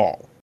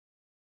Darmal,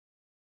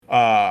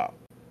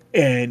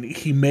 and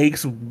he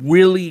makes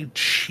really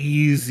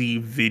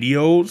cheesy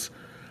videos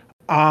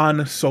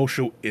on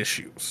social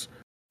issues.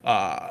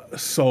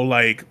 So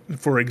like,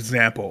 for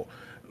example,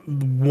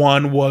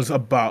 one was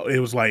about, it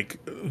was like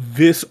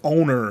this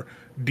owner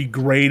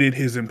degraded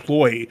his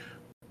employee,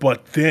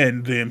 but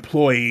then the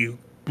employee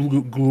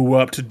grew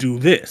up to do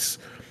this.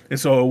 And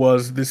so it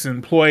was this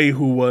employee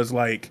who was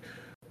like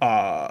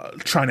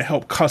trying to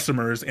help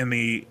customers, and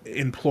the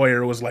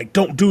employer was like,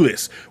 don't do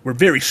this, we're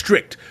very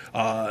strict,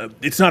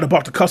 it's not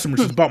about the customers,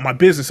 it's about my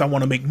business, I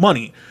want to make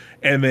money.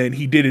 And then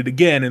he did it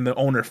again, and the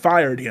owner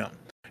fired him.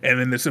 And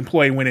then this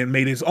employee went and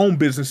made his own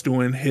business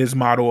doing his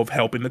model of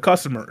helping the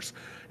customers.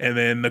 And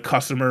then the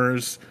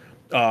customers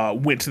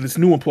went to this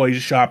new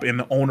employee's shop, and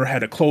the owner had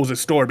to close his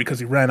store because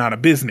he ran out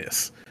of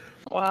business.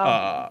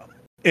 Wow.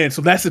 And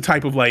so that's the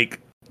type of like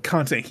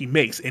content he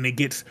makes, and it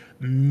gets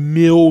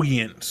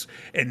millions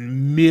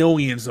and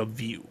millions of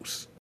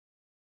views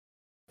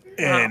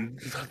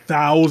and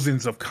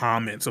thousands of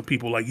comments of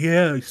people like,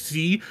 yeah,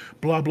 see,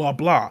 blah blah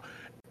blah.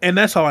 And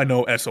that's how I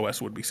know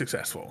SOS would be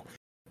successful,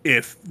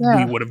 if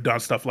we would have done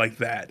stuff like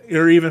that,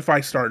 or even if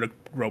I started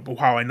a group.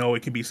 How I know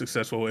it can be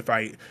successful if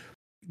I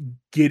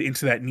get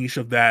into that niche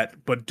of that,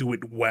 but do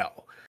it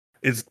well,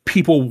 is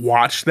people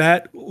watch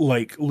that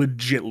like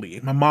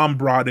legitly. My mom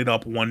brought it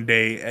up one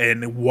day,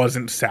 and it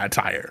wasn't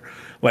satire.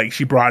 Like,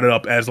 she brought it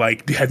up as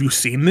like, have you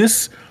seen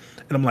this?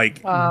 And I'm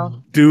like,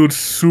 Wow. dude,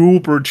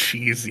 super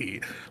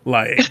cheesy.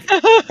 Like,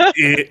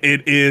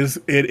 it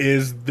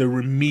is the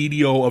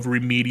remedial of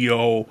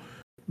remedial,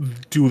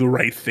 do the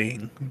right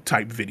thing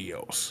type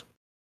videos.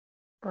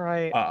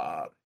 Right.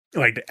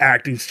 Like, the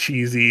acting's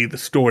cheesy, the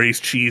story's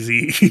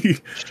cheesy.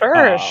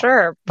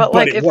 Sure. But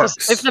like, it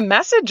if the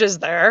message is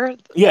there,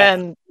 Yeah.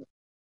 then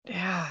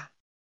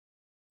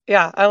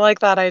yeah, I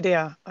like that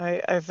idea.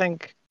 I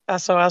think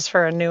SOS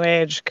for a new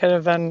age could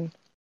have been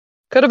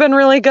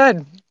really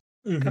good.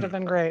 Could have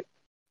been great.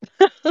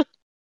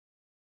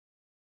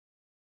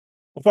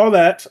 With all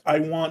that, I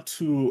want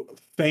to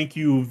thank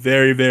you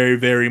very, very,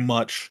 very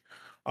much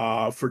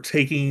for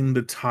taking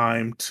the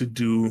time to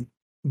do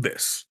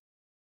this.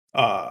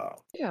 Yeah.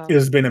 It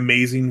has been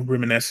amazing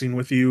reminiscing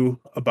with you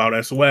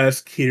about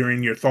SOS,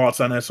 hearing your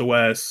thoughts on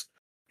SOS,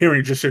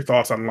 hearing just your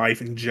thoughts on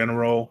life in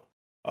general,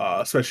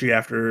 especially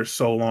after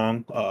so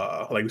long.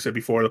 Like we said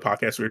before the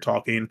podcast, we were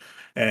talking,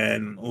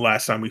 and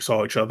last time we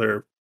saw each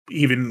other,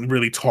 even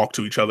really talk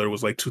to each other,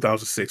 was like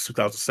 2006,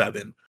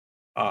 2007.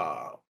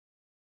 I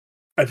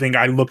think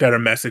I looked at our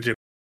message, and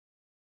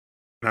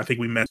I think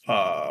we met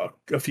a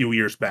few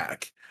years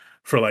back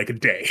for like a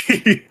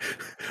day.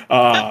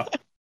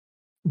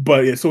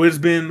 But yeah, so it's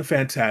been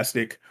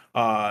fantastic.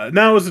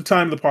 Now is the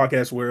time of the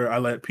podcast where I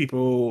let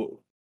people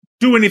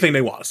do anything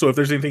they want. So if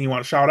there's anything you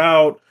want to shout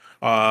out,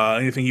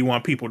 anything you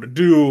want people to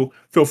do,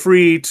 feel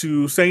free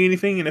to say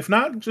anything. And if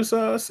not, just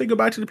say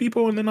goodbye to the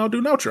people, and then I'll do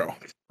an outro.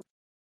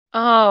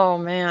 Oh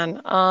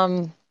man.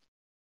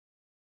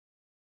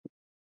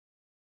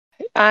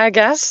 I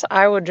guess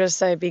I would just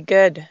say be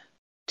good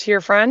to your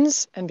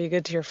friends, and be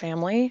good to your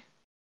family,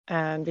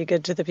 and be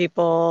good to the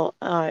people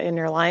in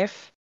your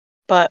life,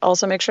 but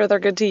also make sure they're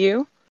good to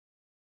you.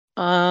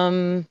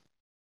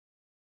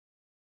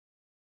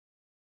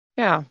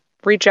 Yeah,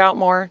 reach out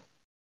more.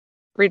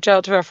 Reach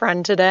out to a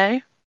friend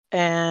today,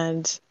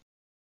 and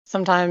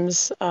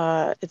sometimes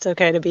it's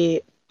okay to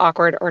be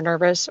awkward or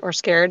nervous or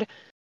scared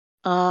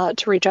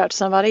to reach out to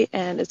somebody,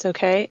 and it's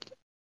okay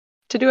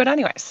to do it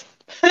anyways.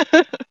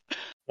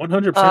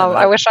 100%.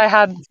 I wish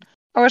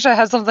I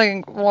had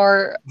something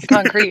more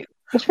concrete.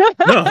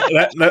 No,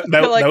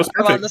 that like was I'm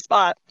perfect. on the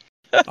spot.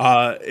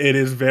 It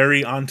is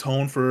very on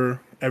tone for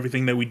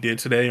everything that we did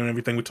today and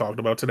everything we talked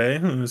about today.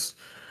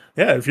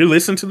 Yeah, if you're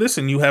listening to this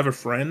and you have a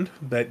friend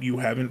that you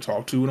haven't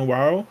talked to in a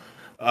while,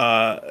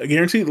 I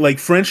guarantee, like,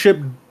 friendship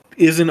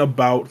isn't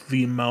about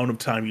the amount of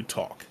time you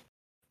talk.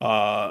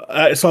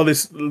 I saw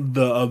this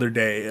the other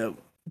day.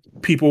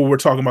 People were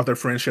talking about their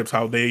friendships,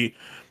 how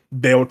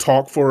they'll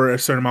talk for a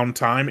certain amount of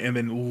time and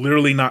then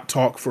literally not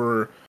talk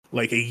for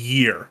like a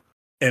year,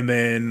 and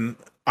then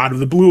out of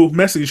the blue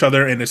message each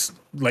other, and it's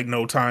like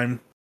no time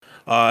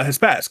has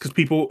passed. Because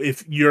people,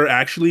 if you're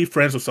actually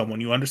friends with someone,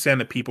 you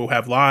understand that people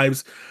have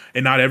lives,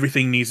 and not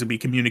everything needs to be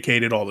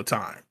communicated all the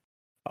time.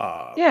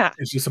 Yeah.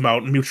 It's just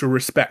about mutual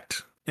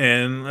respect.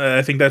 And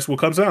I think that's what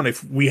comes down.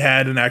 If we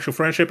had an actual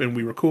friendship and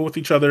we were cool with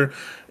each other,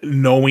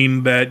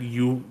 knowing that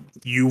you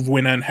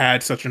went and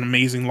had such an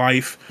amazing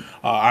life,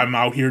 I'm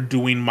out here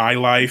doing my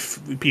life,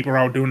 people are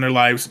out doing their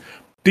lives,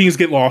 things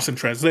get lost in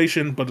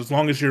translation. But as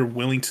long as you're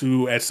willing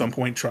to, at some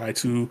point, try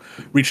to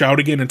reach out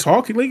again and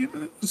talk, like,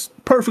 it's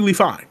perfectly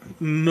fine.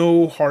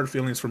 No hard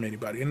feelings from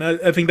anybody. And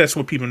I think that's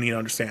what people need to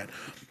understand.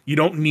 You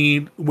don't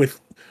need,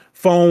 with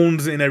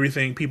phones and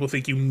everything, people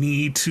think you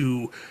need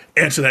to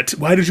answer that.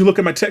 Why did you look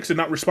at my text and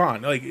not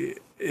respond? Like,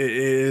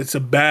 it's a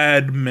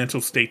bad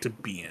mental state to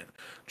be in.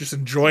 Just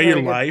enjoy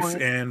your life,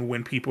 point. And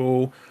when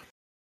people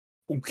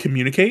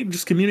communicate,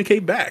 just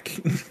communicate back.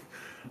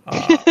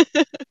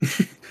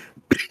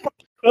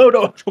 Oh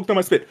no, I choked on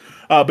my spit.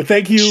 But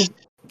thank you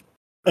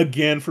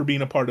again for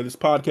being a part of this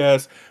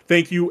podcast.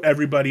 Thank you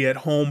everybody at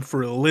home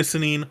for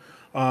listening.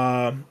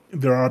 There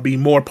will be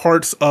more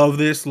parts of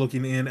this,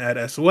 looking in at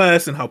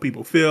SOS and how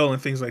people feel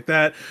and things like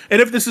that. And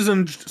if this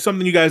isn't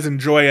something you guys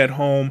enjoy at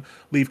home,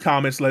 leave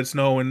comments, let us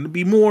know, and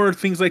be more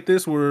things like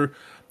this where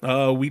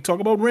we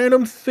talk about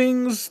random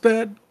things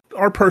that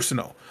are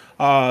personal.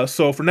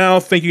 So for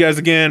now, thank you guys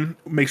again.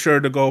 Make sure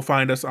to go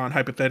find us on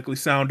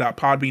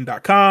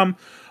hypotheticallysound.podbean.com.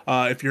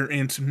 If you're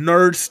into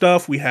nerd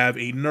stuff, we have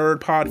a nerd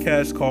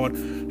podcast called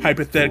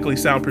Hypothetically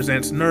Sound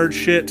Presents Nerd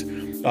Shit.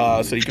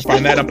 So you can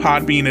find that on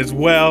Podbean as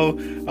well,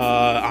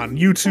 on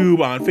YouTube,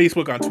 on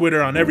Facebook, on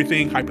Twitter, on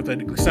everything,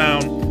 Hypothetically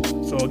Sound.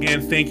 So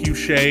again, thank you,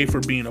 Shay, for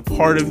being a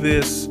part of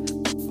this.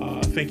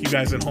 thank you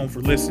guys at home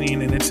for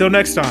listening. And until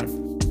next time,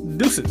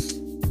 deuces.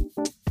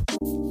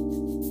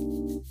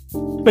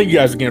 Thank you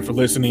guys again for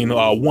listening.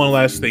 One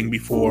last thing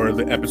before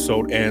the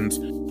episode ends.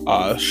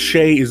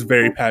 Shay is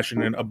very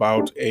passionate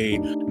about a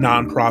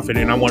nonprofit,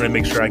 and I want to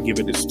make sure I give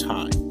it its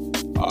time.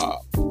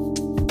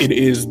 It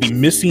is the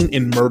Missing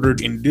and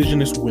Murdered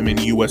Indigenous Women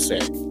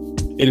USA.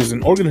 It is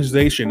an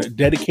organization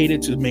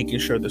dedicated to making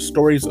sure the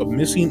stories of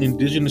missing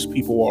Indigenous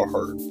people are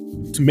heard,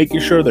 to making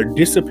sure their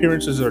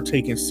disappearances are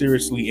taken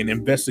seriously and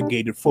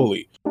investigated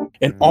fully,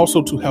 and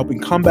also to helping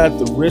combat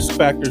the risk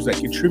factors that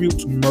contribute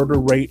to murder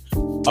rate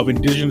of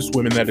Indigenous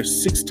women that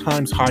is 6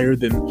 times higher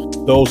than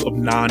those of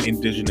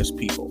non-Indigenous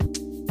people.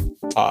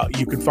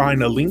 You can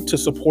find a link to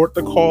support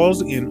the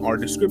cause in our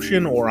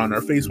description or on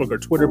our Facebook or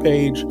Twitter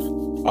page.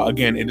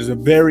 Again, it is a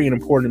very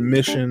important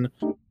mission.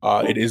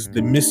 It is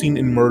the Missing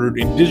and Murdered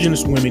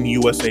Indigenous Women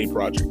USA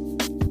project.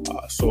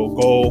 So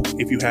go,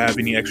 if you have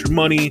any extra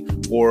money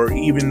or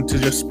even to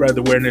just spread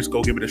the awareness,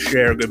 go give it a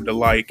share, give it a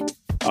like.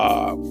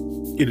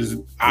 It is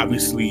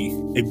obviously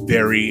a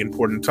very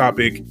important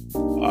topic.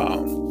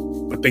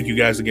 But thank you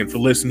guys again for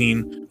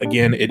listening.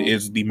 Again, it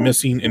is the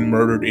Missing and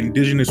Murdered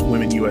Indigenous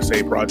Women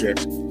USA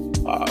project.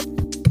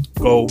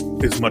 Go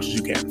as much as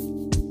you can.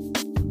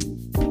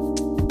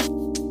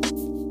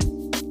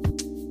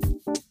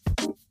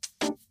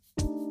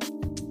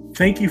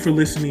 Thank you for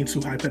listening to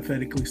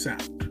Hypothetically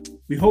Sound.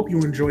 We hope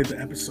you enjoyed the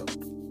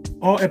episode.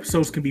 All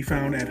episodes can be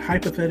found at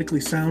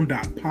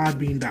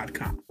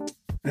hypotheticallysound.podbean.com,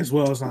 as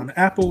well as on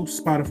Apple,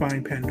 Spotify,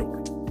 and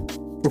Pandora.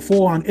 For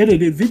full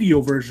unedited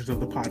video versions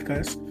of the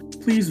podcast,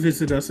 please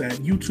visit us at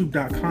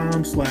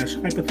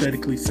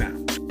youtube.com/hypotheticallysound.